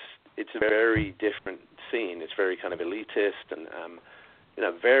it's a very different scene. It's very kind of elitist and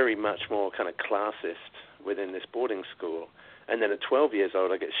very much more kind of classist within this boarding school. And then at 12 years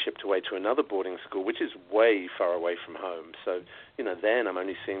old, I get shipped away to another boarding school, which is way far away from home. So, then I'm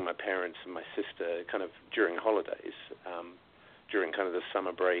only seeing my parents and my sister kind of during holidays, during kind of the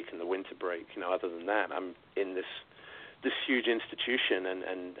summer break and the winter break. Other than that, I'm in this huge institution,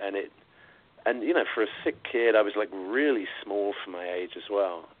 and for a sick kid, I was like really small for my age as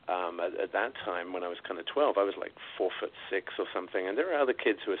well. At that time, when I was kind of 12, I was like 4'6" or something, and there are other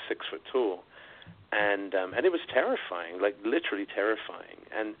kids who are 6 foot tall. And it was terrifying, like literally terrifying.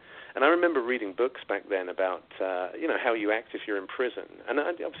 And I remember reading books back then about how you act if you're in prison. And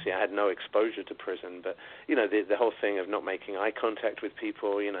obviously I had no exposure to prison, but the whole thing of not making eye contact with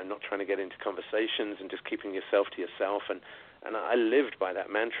people, not trying to get into conversations and just keeping yourself to yourself. And I lived by that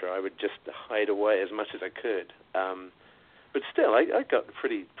mantra. I would just hide away as much as I could. But still, I got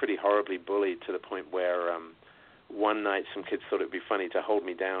pretty horribly bullied to the point where one night some kids thought it would be funny to hold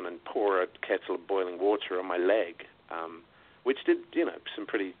me down and pour a kettle of boiling water on my leg, which did, some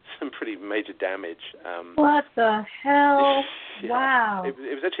pretty major damage. What the hell? Yeah. Wow. It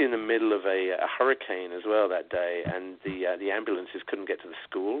was actually in the middle of a hurricane as well that day, and the ambulances couldn't get to the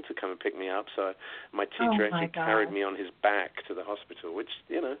school to come and pick me up, so my teacher carried me on his back to the hospital, which,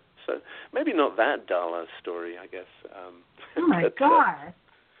 so maybe not that dull a story, I guess. Oh, my God.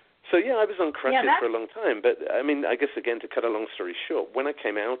 So, I was on crutches for a long time. But, I guess, again, to cut a long story short, when I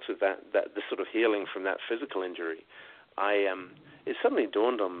came out of the sort of healing from that physical injury, it suddenly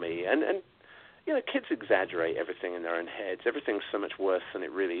dawned on me. And kids exaggerate everything in their own heads. Everything's so much worse than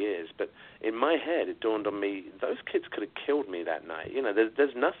it really is. But in my head, it dawned on me, those kids could have killed me that night.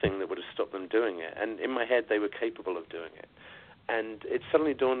 There's nothing that would have stopped them doing it. And in my head, they were capable of doing it. And it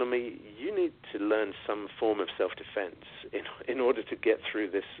suddenly dawned on me, you need to learn some form of self-defense in order to get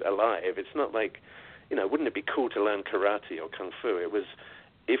through this alive. It's not like, wouldn't it be cool to learn karate or kung fu? It was,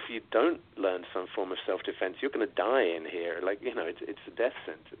 if you don't learn some form of self-defense, you're going to die in here. Like, it's a death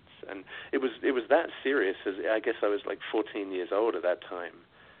sentence. And it was that serious. As I guess I was like 14 years old at that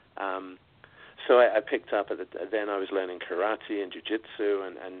time. So I picked up, then I was learning karate and jiu-jitsu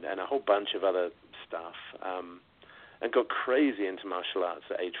and a whole bunch of other stuff. And got crazy into martial arts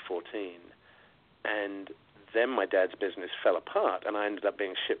at age 14. And then my dad's business fell apart, and I ended up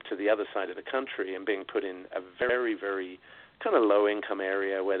being shipped to the other side of the country and being put in a very, very kind of low-income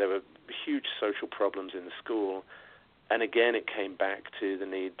area where there were huge social problems in the school. And again, it came back to the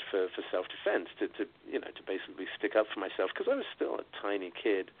need for self-defense, to basically stick up for myself, because I was still a tiny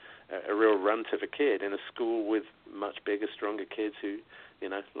kid, a real runt of a kid in a school with much bigger, stronger kids who,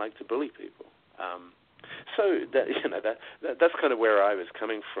 like to bully people. So that's kind of where I was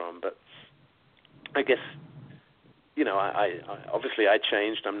coming from. But I guess, I obviously I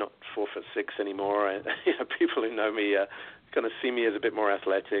changed. I'm not 4'6" anymore. People who know me kind of see me as a bit more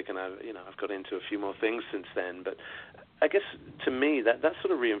athletic, and I've got into a few more things since then. But I guess to me that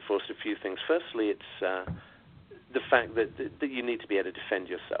sort of reinforced a few things. Firstly, it's the fact that you need to be able to defend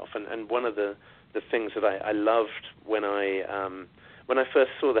yourself. And one of the things that I loved when I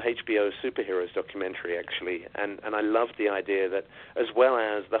first saw the HBO superheroes documentary, actually, and I loved the idea that, as well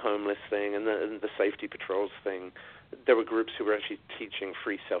as the homeless thing and the safety patrols thing, there were groups who were actually teaching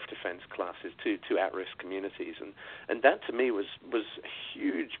free self-defense classes to at-risk communities, and that to me was a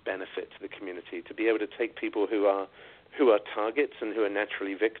huge benefit to the community, to be able to take people who are targets and who are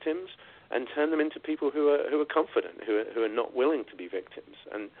naturally victims and turn them into people who are confident, who are not willing to be victims,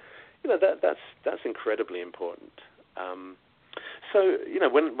 and that's incredibly important. So,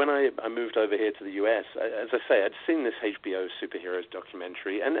 when I moved over here to the U.S., as I say, I'd seen this HBO superheroes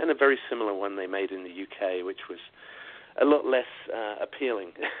documentary and a very similar one they made in the U.K., which was a lot less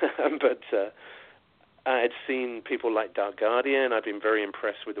appealing. But I'd seen people like Dark Guardian. I'd been very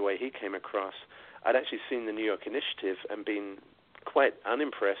impressed with the way he came across. I'd actually seen the New York Initiative and been quite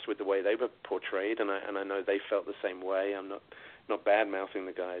unimpressed with the way they were portrayed, and I know they felt the same way. I'm not bad-mouthing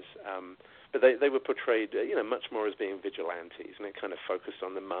the guys. But they were portrayed, much more as being vigilantes, and it kind of focused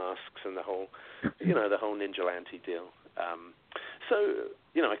on the masks and the whole, the whole ninjalante deal. so,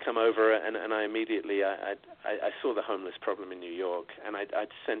 you know, I come over and I immediately, I saw the homeless problem in New York, and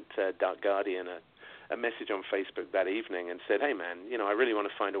I'd sent Dark Guardian a message on Facebook that evening and said, hey, man, you know, I really want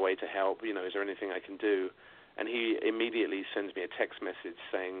to find a way to help. You know, is there anything I can do? And he immediately sends me a text message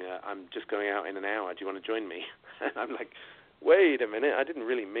saying, I'm just going out in an hour. Do you want to join me? And I'm like, wait a minute. I didn't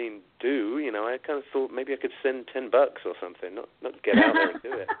really mean do. You know, I kind of thought maybe I could send $10 or something, not get out there and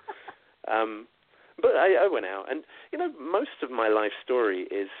do it. But I went out, and, you know, most of my life story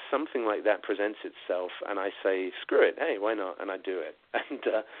is something like that presents itself, and I say, screw it, hey, why not? And I do it.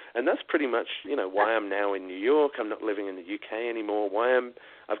 And that's pretty much, you know, why I'm now in New York. I'm not living in the UK anymore, why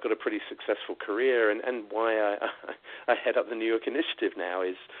I've got a pretty successful career, and why I head up the New York Initiative now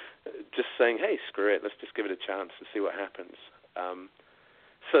is just saying, hey, screw it, let's just give it a chance and see what happens.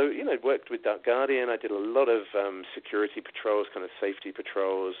 So, you know, I worked with Dark Guardian. I did a lot of security patrols, kind of safety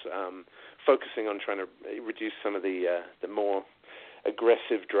patrols, focusing on trying to reduce some of the more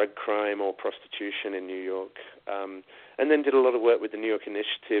aggressive drug crime or prostitution in New York. And then did a lot of work with the New York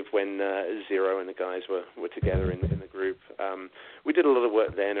Initiative when Zero and the guys were together in the group. We did a lot of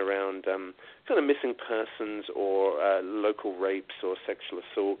work then around kind of missing persons or local rapes or sexual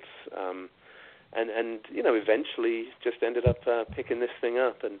assaults. And you know, eventually just ended up picking this thing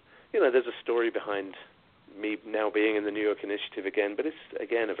up. And, you know, there's a story behind me now being in the New York Initiative again, but it's,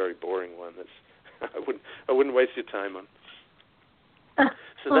 again, a very boring one. That's I wouldn't waste your time on.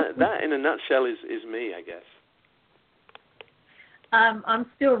 So that in a nutshell is me, I guess. I'm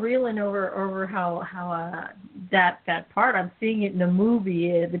still reeling over how that part. I'm seeing it in the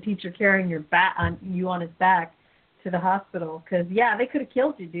movie, the teacher carrying you on his back to the hospital. Because, yeah, they could have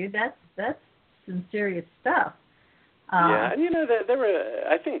killed you, dude. That's some serious stuff. Yeah, and, you know, there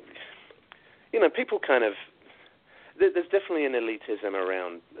are, I think, you know, people kind of, there's definitely an elitism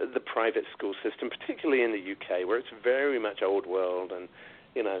around the private school system, particularly in the UK, where it's very much old world, and,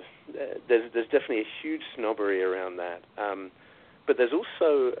 you know, there's definitely a huge snobbery around that. But there's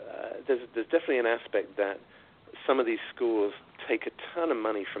also, there's definitely an aspect that some of these schools take a ton of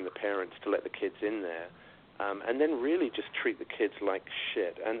money from the parents to let the kids in there, and then really just treat the kids like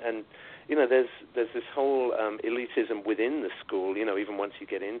shit. And you know, there's this whole elitism within the school, you know, even once you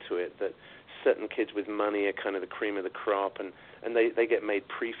get into it, that certain kids with money are kind of the cream of the crop, and they get made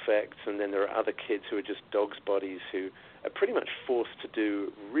prefects, and then there are other kids who are just dogs' bodies who are pretty much forced to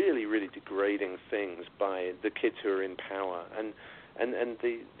do really, really degrading things by the kids who are in power. And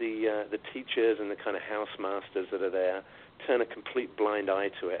the teachers and the kind of housemasters that are there turn a complete blind eye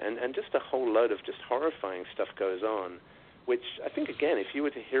to it, and just a whole load of just horrifying stuff goes on, which I think, again, if you were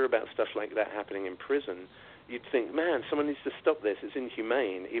to hear about stuff like that happening in prison, you'd think, man, someone needs to stop this. It's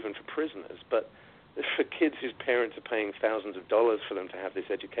inhumane, even for prisoners. But for kids whose parents are paying thousands of dollars for them to have this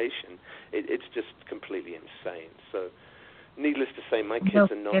education, it's just completely insane. So, needless to say, my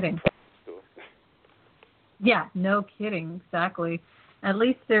kids are not in private school. Yeah, no kidding, exactly. At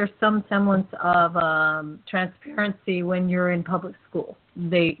least there's some semblance of transparency when you're in public school.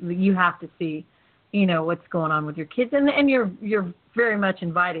 You have to see, you know, what's going on with your kids, and you're very much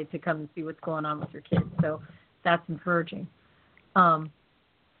invited to come and see what's going on with your kids. So that's encouraging. And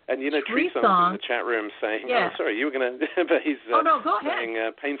you know, Treesong's in the chat room saying, yeah. "Oh, sorry, you were going to," but he's go ahead.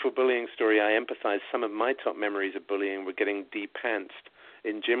 saying, "Painful bullying story. I empathize. Some of my top memories of bullying were getting de-pantsed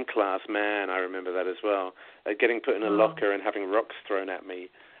in gym class. Man, I remember that as well. Getting put in a locker and having rocks thrown at me.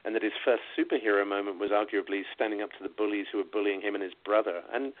 And that his first superhero moment was arguably standing up to the bullies who were bullying him and his brother."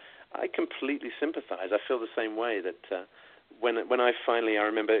 And I completely sympathize. I feel the same way that when I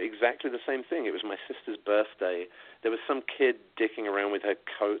remember exactly the same thing. It was my sister's birthday. There was some kid dicking around with her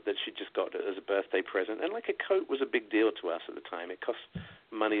coat that she just got as a birthday present. And, like, a coat was a big deal to us at the time. It cost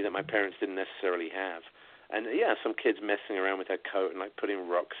money that my parents didn't necessarily have. And, yeah, some kids messing around with her coat and, like, putting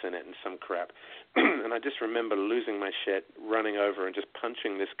rocks in it and some crap. And I just remember losing my shit, running over and just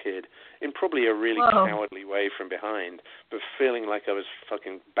punching this kid in probably a really cowardly way from behind, but feeling like I was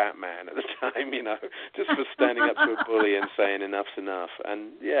fucking Batman at the time, you know, just for standing up to a bully and saying enough's enough.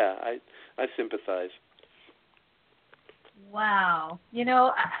 And, yeah, I sympathize. Wow. You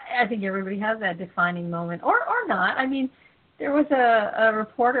know, I think everybody has that defining moment, or not. I mean, there was a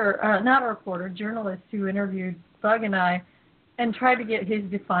journalist who interviewed Bug and I and tried to get his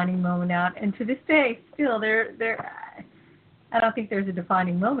defining moment out. And to this day, still, I don't think there's a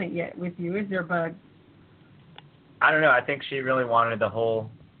defining moment yet with you. Is there, Bug? I don't know. I think she really wanted the whole,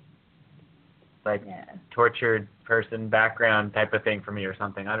 tortured person background type of thing for me or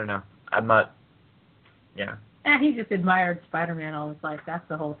something. I don't know. I'm not, yeah. He just admired Spider-Man all his life. That's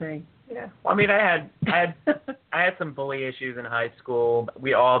the whole thing. Yeah. Well, I mean, I had some bully issues in high school.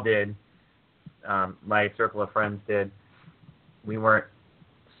 We all did. My circle of friends did. we weren't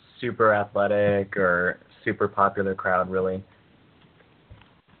super athletic or super popular crowd, really.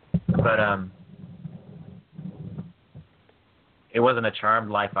 But it wasn't a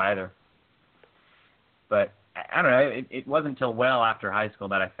charmed life either. But I don't know. It wasn't until well after high school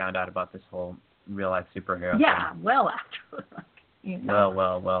that I found out about this whole real life superhero thing. Well after.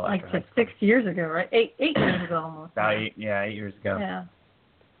 Well like after high school. 6 years ago, right? 8 years ago almost. About 8 years ago. Yeah.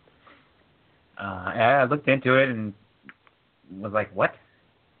 I looked into it and was like, what?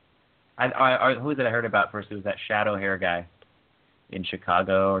 Who was it I heard about first? It was that shadow hair guy in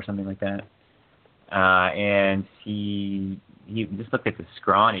Chicago or something like that. And he just looked like a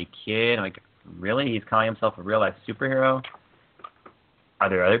scrawny kid. I'm like, really? He's calling himself a real life superhero? Are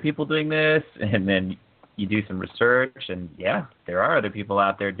there other people doing this? And then you do some research, and yeah, there are other people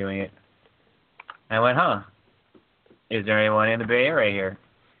out there doing it. And I went, is there anyone in the Bay Area here?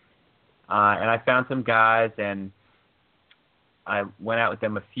 And I found some guys, and I went out with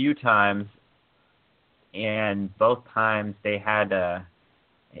them a few times, and both times they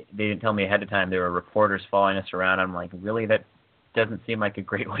didn't tell me ahead of time. There were reporters following us around. I'm like, really? That doesn't seem like a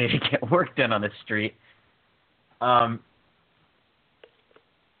great way to get work done on the street. And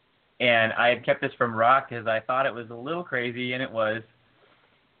I had kept this from Rock because I thought it was a little crazy, and it was.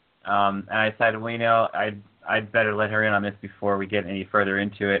 And I decided, well, I'd better let her in on this before we get any further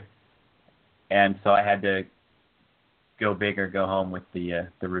into it. And so I had to go big or go home with the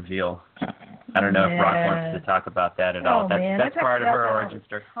reveal. I don't know if Rock wants to talk about that at all. That's part of her origin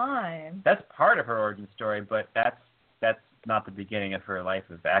story. That's part of her origin story, but that's not the beginning of her life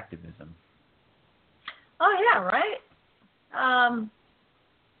of activism. Oh yeah, right.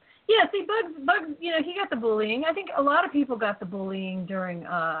 Yeah, see, Bugs, he got the bullying. I think a lot of people got the bullying during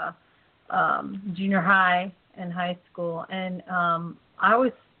junior high and high school, and I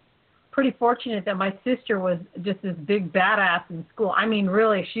was pretty fortunate that my sister was just this big badass in school. I mean,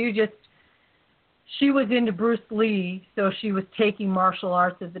 really, she was into Bruce Lee, so she was taking martial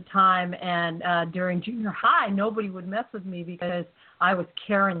arts at the time, and during junior high, nobody would mess with me because I was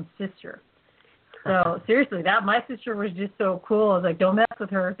Karen's sister. So seriously, my sister was just so cool. I was like, don't mess with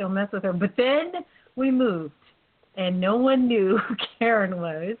her. But then we moved, and no one knew who Karen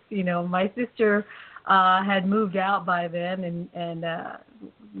was. My sister had moved out by then, and I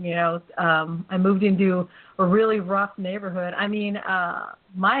moved into a really rough neighborhood. I mean,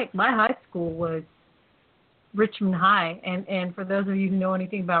 my high school was Richmond High, and for those of you who know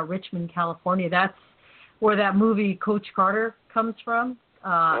anything about Richmond, California, that's where that movie Coach Carter comes from.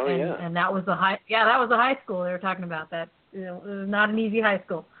 And that was the high school they were talking about. That it was not an easy high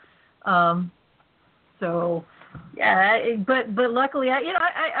school. But luckily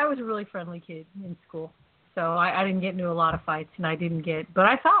I was a really friendly kid in school, so I didn't get into a lot of fights, and but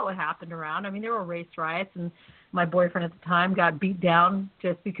I saw what happened around. I mean, there were race riots, and my boyfriend at the time got beat down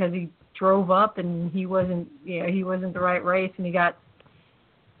just because he drove up and he wasn't the right race, and he got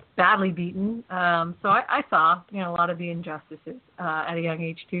badly beaten. So I saw, a lot of the injustices at a young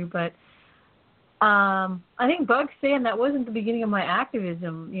age too. But I think Bug's saying that wasn't the beginning of my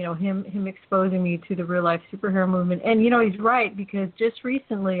activism, him exposing me to the real life superhero movement. And, he's right, because just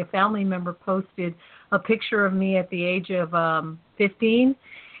recently a family member posted a picture of me at the age of 15,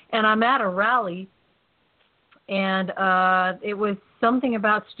 and I'm at a rally, and it was something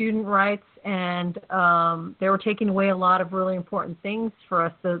about student rights, and they were taking away a lot of really important things for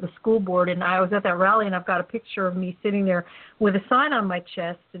us, the school board. And I was at that rally, and I've got a picture of me sitting there with a sign on my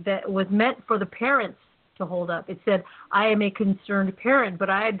chest that was meant for the parents to hold up. It said, "I am a concerned parent,"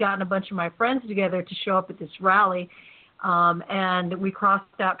 but I had gotten a bunch of my friends together to show up at this rally, and we crossed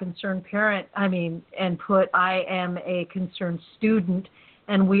out concerned parent, and put, "I am a concerned student,"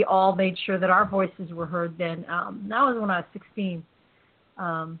 and we all made sure that our voices were heard then. That was when I was 16.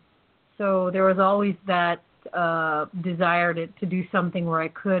 So there was always that desire to do something where I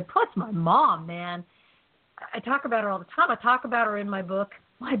could. Plus my mom, man. I talk about her all the time. I talk about her in my book.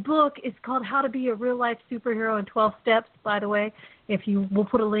 My book is called How to Be a Real Life Superhero in 12 Steps, by the way. We'll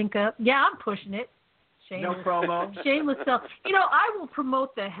put a link up. Yeah, I'm pushing it. Shameless, no promo. Shameless self. I will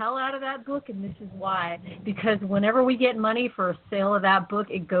promote the hell out of that book, and this is why. Because whenever we get money for a sale of that book,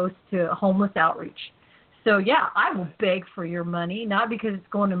 it goes to homeless outreach. So, yeah, I will beg for your money, not because it's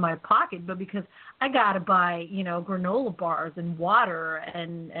going in my pocket, but because I got to buy, granola bars and water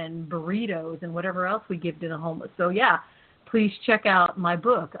and burritos and whatever else we give to the homeless. So, yeah, please check out my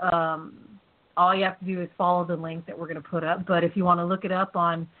book. All you have to do is follow the link that we're going to put up. But if you want to look it up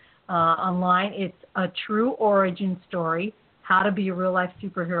online, it's A True Origin Story, How to Be a Real Life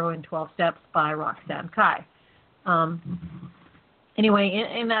Superhero in 12 Steps by Roxanne Kai. Anyway,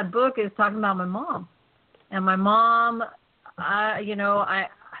 in that book is talking about my mom. And my mom,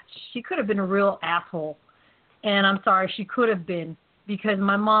 she could have been a real asshole, and I'm sorry, she could have been, because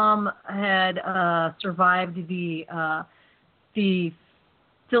my mom had survived the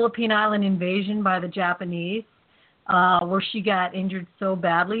Philippine Island invasion by the Japanese, where she got injured so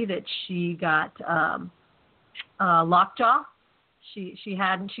badly that she got lockjaw. She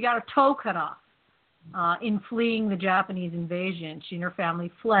got her toe cut off in fleeing the Japanese invasion. She and her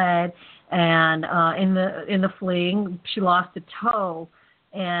family fled, and in the fleeing, she lost a toe,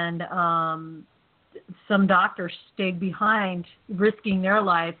 and some doctors stayed behind, risking their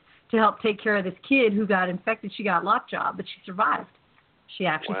life to help take care of this kid who got infected. She got lockjaw, but she survived. She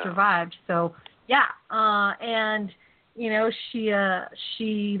actually survived. So yeah, and she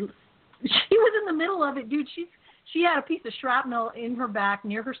was in the middle of it, dude. She had a piece of shrapnel in her back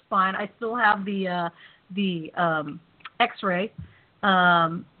near her spine. I still have the X-ray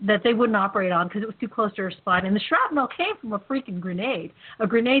that they wouldn't operate on because it was too close to her spine. And the shrapnel came from a freaking grenade, a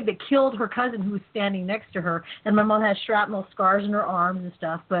grenade that killed her cousin who was standing next to her. And my mom has shrapnel scars in her arms and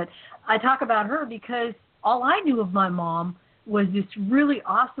stuff. But I talk about her because all I knew of my mom was this really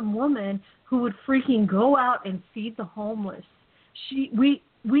awesome woman who would freaking go out and feed the homeless. We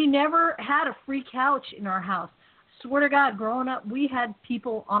never had a free couch in our house. Swear to God, growing up, we had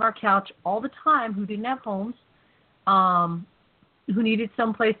people on our couch all the time who didn't have homes, who needed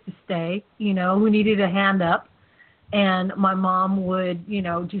someplace to stay, who needed a hand up. And my mom would,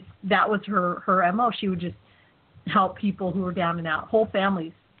 just, that was her MO. She would just help people who were down and out, whole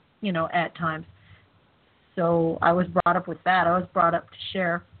families, at times. So I was brought up with that. I was brought up to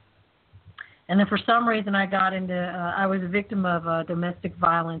share. And then for some reason I got into, I was a victim of domestic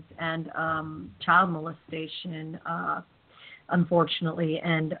violence and child molestation, unfortunately.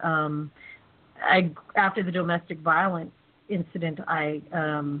 And after the domestic violence incident, I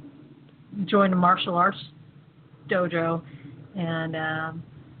joined a martial arts dojo and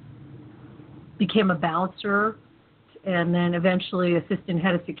became a bouncer, and then eventually assistant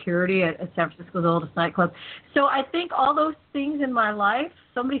head of security at San Francisco's oldest nightclub. So I think all those things in my life,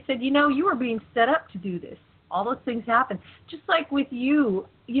 somebody said, you were being set up to do this. All those things happen. Just like with you,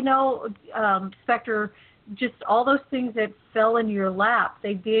 Spectre, just all those things that fell into your lap,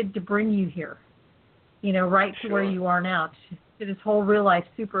 they did to bring you here, right to where you are now, to this whole real-life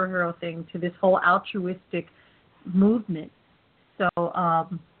superhero thing, to this whole altruistic movement. So,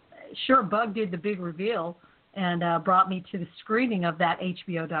 sure, Bug did the big reveal and brought me to the screening of that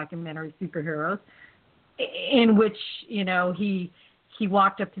HBO documentary, Superheroes, in which, he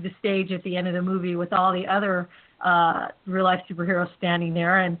walked up to the stage at the end of the movie with all the other real-life superheroes standing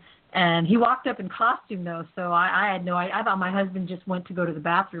there, and he walked up in costume, though, so I had no idea. I thought my husband just went to go to the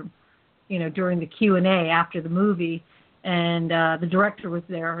bathroom, during the Q&A after the movie, and the director was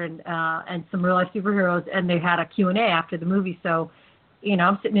there, and some real-life superheroes, and they had a Q&A after the movie, so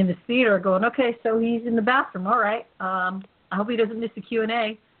I'm sitting in the theater going, okay, so he's in the bathroom. All right. I hope he doesn't miss the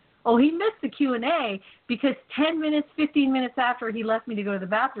Q&A. Oh, he missed the Q&A because 10 minutes, 15 minutes after he left me to go to the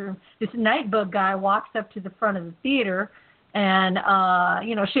bathroom, this Nightbug guy walks up to the front of the theater and,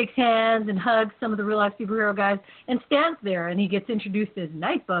 shakes hands and hugs some of the real-life superhero guys and stands there. And he gets introduced as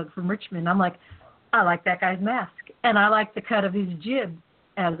Nightbug from Richmond. I'm like, I like that guy's mask. And I like the cut of his jib,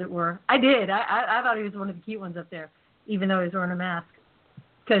 as it were. I did. I thought he was one of the cute ones up there, even though he was wearing a mask.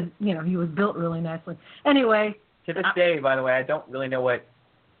 Because, he was built really nicely. Anyway. To this day, by the way, I don't really know what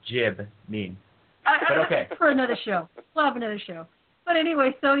jib means. But okay. For another show. We'll have another show. But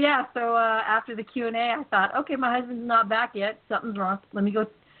anyway, so after the Q&A, I thought, okay, my husband's not back yet. Something's wrong. Let me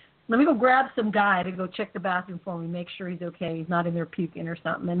go grab some guy to go check the bathroom for me, make sure he's okay. He's not in there puking or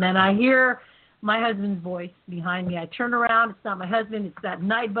something. And then I hear my husband's voice behind me. I turn around. It's not my husband. It's that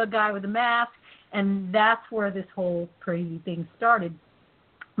Nightbug guy with a mask. And that's where this whole crazy thing started.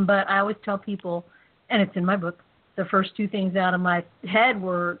 But I always tell people, and it's in my book, the first two things out of my head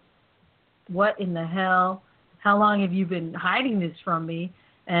were, what in the hell? How long have you been hiding this from me?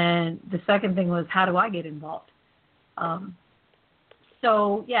 And the second thing was, how do I get involved?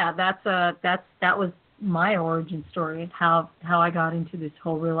 So yeah, that was my origin story, how I got into this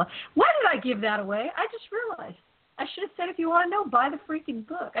whole real life. Why did I give that away? I just realized. I should have said, if you want to know, buy the freaking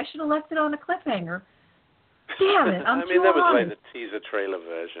book. I should have left it on a cliffhanger. Damn it! that was like the teaser trailer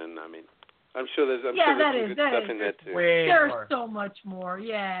version. I'm sure there's some good stuff in there too. There's so much more.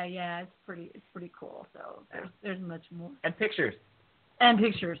 Yeah, it's pretty cool. So there's much more. And pictures. And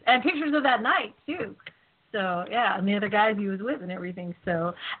pictures of that night too. So yeah, and the other guys he was with and everything.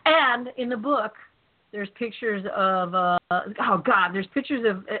 So, and in the book, there's pictures of there's pictures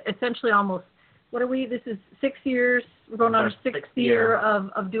of essentially almost, what are we? This is 6 years. We're going on our sixth year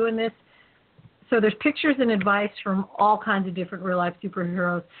of doing this. So there's pictures and advice from all kinds of different real life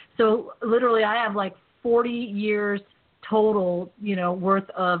superheroes. So literally, I have like 40 years total, worth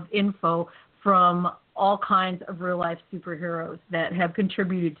of info from all kinds of real life superheroes that have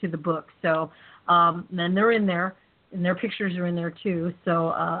contributed to the book. So and they're in there, and their pictures are in there too.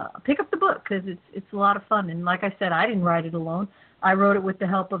 So pick up the book because it's a lot of fun. And like I said, I didn't write it alone. I wrote it with the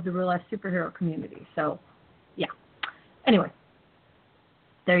help of the real life superhero community. So yeah. Anyway,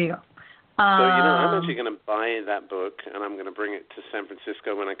 there you go. So, I'm actually going to buy that book, and I'm going to bring it to San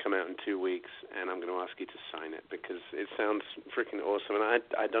Francisco when I come out in 2 weeks, and I'm going to ask you to sign it because it sounds freaking awesome, and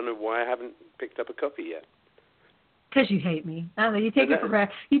I don't know why I haven't picked up a copy yet. Because you hate me. I mean, you take it for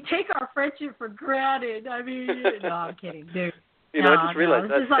granted. You take our friendship for granted. I mean, no, I'm kidding, dude. I just realized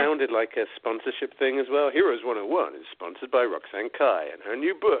that sounded like a sponsorship thing as well. Heroes 101 is sponsored by Roxanne Kai and her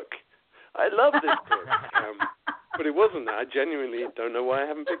new book. I love this book. But it wasn't that. I genuinely don't know why I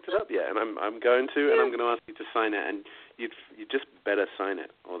haven't picked it up yet, and I'm going to, and I'm going to ask you to sign it, and you just better sign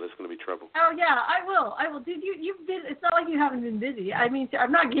it, or there's going to be trouble. Oh yeah, I will, dude. You've been. It's not like you haven't been busy. I mean,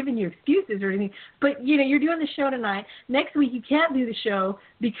 I'm not giving you excuses or anything, but you're doing the show tonight. Next week you can't do the show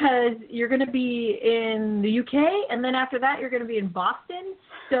because you're going to be in the UK, and then after that you're going to be in Boston.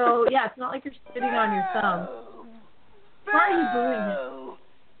 So yeah, it's not like you're sitting on your thumb. Why are you booing him?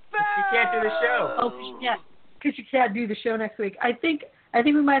 You can't do the show. Oh, yeah. Because you can't do the show next week. I think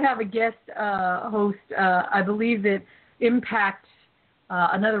we might have a guest host. I believe that Impact,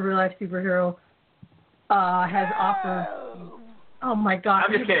 another real life superhero, has offered. Oh my God!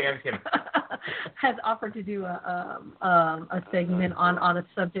 I'm just kidding. Has offered to do a segment on a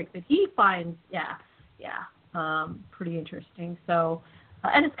subject that he finds pretty interesting. So,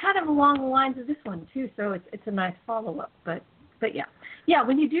 and it's kind of along the lines of this one too. So it's a nice follow up. But yeah. Yeah,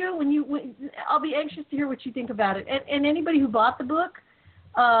 when I'll be anxious to hear what you think about it. And anybody who bought the book,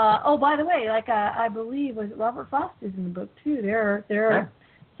 by the way, like I believe was Robert Foster's in the book too. There are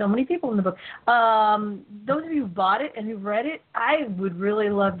so many people in the book. Those of you who bought it and who've read it, I would really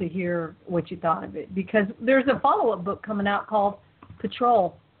love to hear what you thought of it because there's a follow-up book coming out called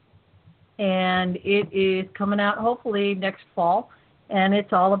Patrol, and it is coming out hopefully next fall. And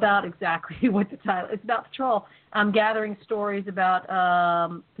it's all about exactly what the title. It's about patrol. I'm gathering stories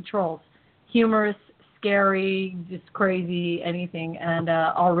about patrols, humorous, scary, just crazy, anything. And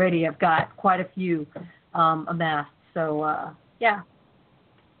already I've got quite a few amassed. So yeah,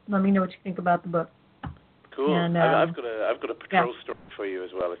 let me know what you think about the book. Cool. And, I've got a patrol story for you as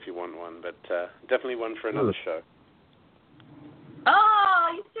well if you want one, but definitely one for another show. Oh,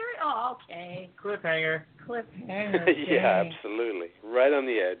 are you serious? Oh, okay. Cliffhanger. Yeah, absolutely. Right on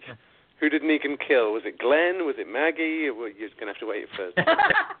the edge. Who did Negan kill? Was it Glenn? Was it Maggie? Well, you're going to have to wait first.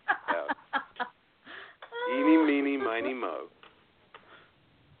 Eeny, meeny, miny, mo.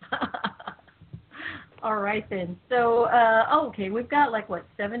 All right, then. So, okay, we've got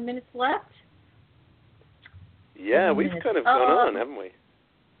 7 minutes left? Yeah, we've kind of gone on, haven't we?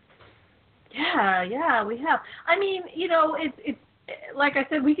 Yeah, we have. I mean, it's like I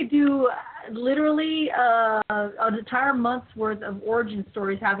said, we could do literally an entire month's worth of origin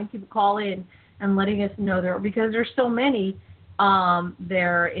stories, having people call in and letting us know because there's so many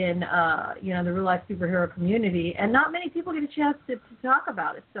there in the real life superhero community, and not many people get a chance to talk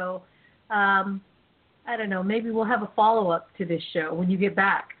about it. So I don't know, maybe we'll have a follow up to this show when you get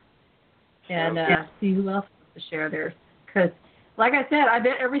back and see who else wants to share theirs. Because like I said, I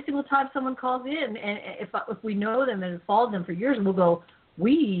bet every single time someone calls in, and if we know them and have followed them for years, we'll go,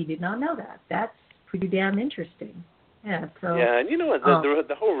 we did not know that. That's pretty damn interesting. Yeah. So. Yeah, and you know what?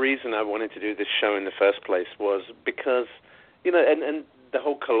 The whole reason I wanted to do this show in the first place was because, and the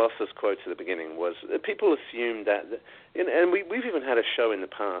whole Colossus quote at the beginning was people assumed that, and we've even had a show in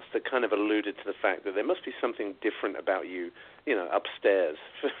the past that kind of alluded to the fact that there must be something different about you, upstairs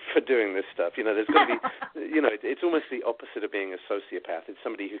for doing this stuff. There's got to be, it's almost the opposite of being a sociopath. It's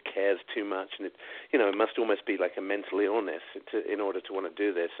somebody who cares too much, and it must almost be like a mental illness in order to want to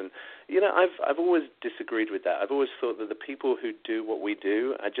do this. And I've always disagreed with that. I've always thought that the people who do what we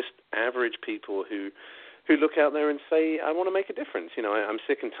do are just average people who look out there and say, I want to make a difference. I'm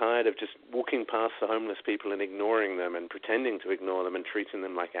sick and tired of just walking past the homeless people and ignoring them and pretending to ignore them and treating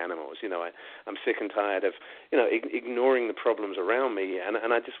them like animals. I'm sick and tired of, ignoring the problems around me, and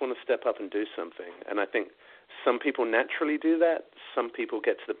I just want to step up and do something. And I think some people naturally do that. Some people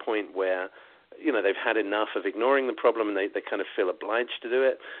get to the point where, they've had enough of ignoring the problem and they kind of feel obliged to do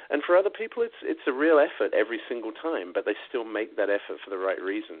it. And for other people, it's a real effort every single time, but they still make that effort for the right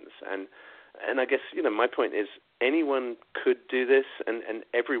reasons. And I guess, my point is anyone could do this and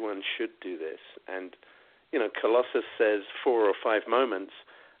everyone should do this. And, Colossus says 4 or 5 moments.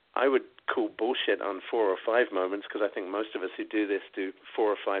 I would call bullshit on 4 or 5 moments, because I think most of us who do this do 4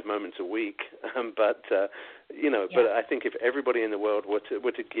 or 5 moments a week. But I think if everybody in the world were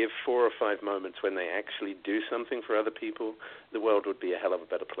to give 4 or 5 moments when they actually do something for other people, the world would be a hell of a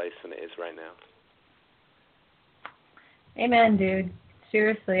better place than it is right now. Amen, dude.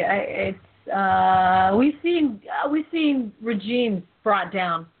 Seriously, we've seen regimes brought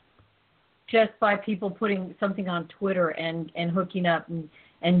down just by people putting something on Twitter and hooking up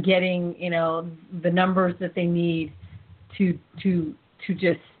and getting the numbers that they need to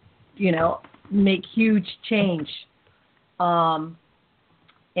just make huge change. And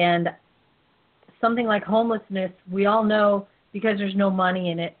something like homelessness, we all know because there's no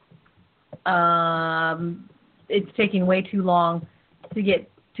money in it. It's taking way too long to get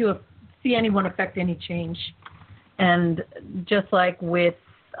to see anyone affect any change. And just like with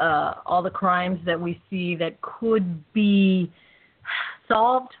all the crimes that we see that could be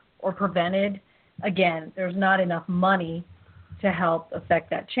solved or prevented, again, there's not enough money to help affect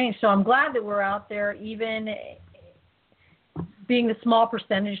that change. So I'm glad that we're out there, even being the small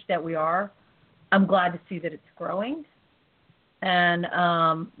percentage that we are. I'm glad to see that it's growing and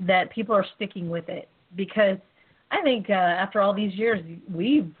that people are sticking with it, because I think after all these years,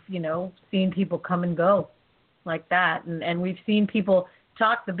 we've, seen people come and go like that. And we've seen people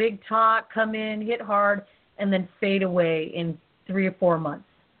talk the big talk, come in, hit hard, and then fade away in 3 or 4 months.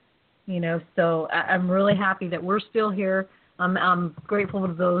 So I'm really happy that we're still here. I'm grateful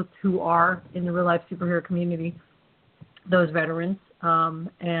to those who are in the real-life superhero community, those veterans.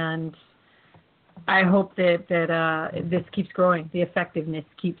 And I hope that this keeps growing. The effectiveness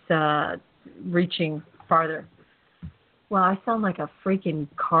keeps reaching farther. Well, I sound like a freaking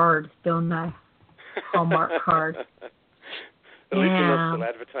card, don't I? Hallmark card. At least you're not still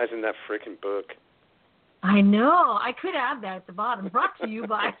advertising that freaking book. I know. I could add that at the bottom. Brought to you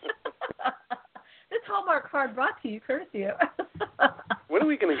by... This Hallmark card brought to you courtesy of... When are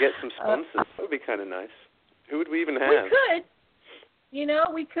we going to get some sponsors? That would be kind of nice. Who would we even have? We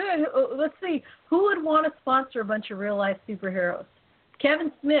could. We could. Let's see. Who would want to sponsor a bunch of real-life superheroes?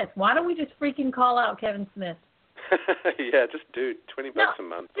 Kevin Smith. Why don't we just freaking call out Kevin Smith? Yeah, just do $20 a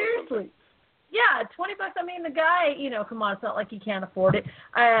month. Seriously. Yeah, $20. I mean, the guy, come on, it's not like he can't afford it.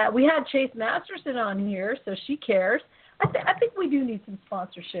 We had Chase Masterson on here, so she cares. I think we do need some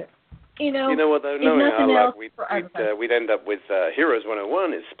sponsorship. You know what, though? We'd end up with Heroes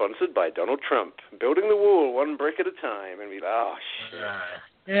 101 is sponsored by Donald Trump. Building the wall one brick at a time. And we'd, oh,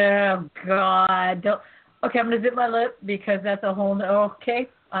 shit. Oh, God. Okay, I'm going to zip my lip because that's a whole okay.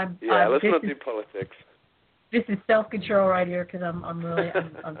 Let's not do politics. This is self-control right here because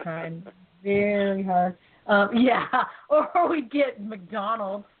I'm trying very hard. Or we get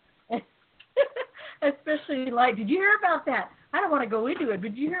McDonald's, especially did you hear about that? I don't want to go into it, but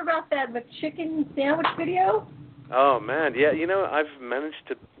did you hear about that McChicken sandwich video? Oh, man. Yeah, I've managed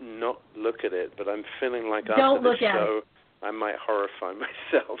to not look at it, but I'm feeling like after the show, I might horrify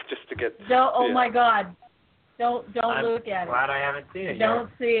myself just to get... my God. Don't look at it. I'm glad I haven't seen it yet. Don't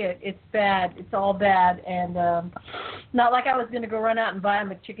see it. It's bad. It's all bad. And not like I was going to go run out and buy a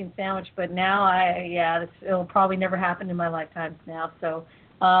McChicken sandwich, but now it'll probably never happen in my lifetime now. So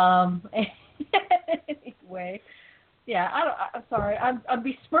anyway, I'm sorry. I'm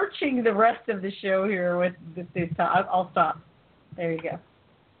besmirching the rest of the show here with this. I'll stop. There you go.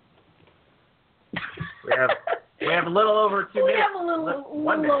 We have a little over 2 minutes. We have a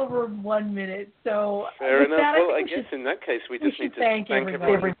little over 1 minute. So fair enough. Well, I guess in that case we just need to thank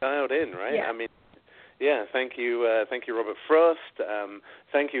everyone who dialed in, right? Yeah. I mean, thank you, Robert Frost.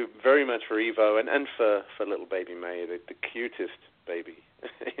 Thank you very much for Evo and for little baby May, the cutest baby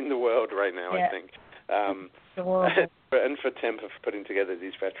in the world right now, I think. And for Temper for putting together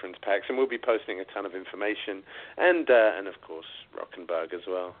these veterans packs, and we'll be posting a ton of information, and of course Rock and Bug as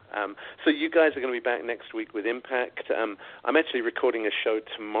well. So you guys are going to be back next week with Impact. I'm actually recording a show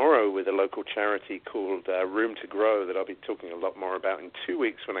tomorrow with a local charity called Room to Grow that I'll be talking a lot more about in 2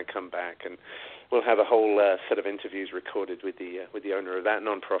 weeks when I come back, and we'll have a whole set of interviews recorded with the owner of that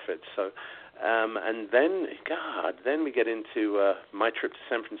nonprofit. So. And then we get into my trip to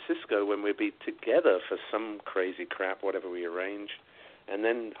San Francisco when we'll be together for some crazy crap, whatever we arrange. And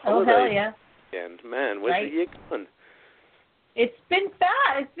then holiday. Oh, hell yeah. And man, where's the year going? It's been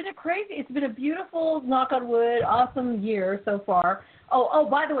fast. It's been a beautiful, knock on wood, awesome year so far. Oh,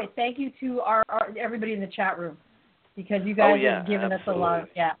 by the way, thank you to our everybody in the chat room because you guys have given us a lot.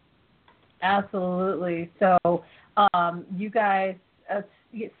 Yeah, absolutely. So you guys,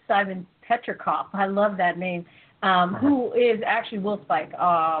 Simon Petrikoff, I love that name, who is actually Will Spike,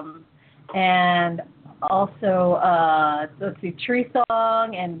 and also let's see, Tree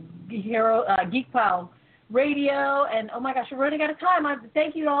Song and Geek Pile Radio. And, oh, my gosh, we're running out of time.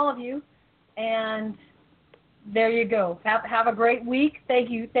 Thank you to all of you. And there you go. Have a great week. Thank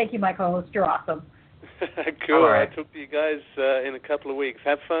you, my co-host. You're awesome. Cool. Right. I'll talk to you guys in a couple of weeks.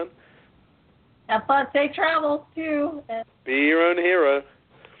 Have fun. Have fun. Safe travels, too. And be your own hero.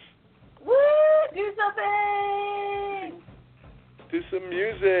 Woo! Do something! Do some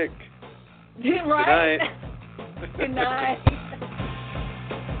music. Right? Good night. Good night.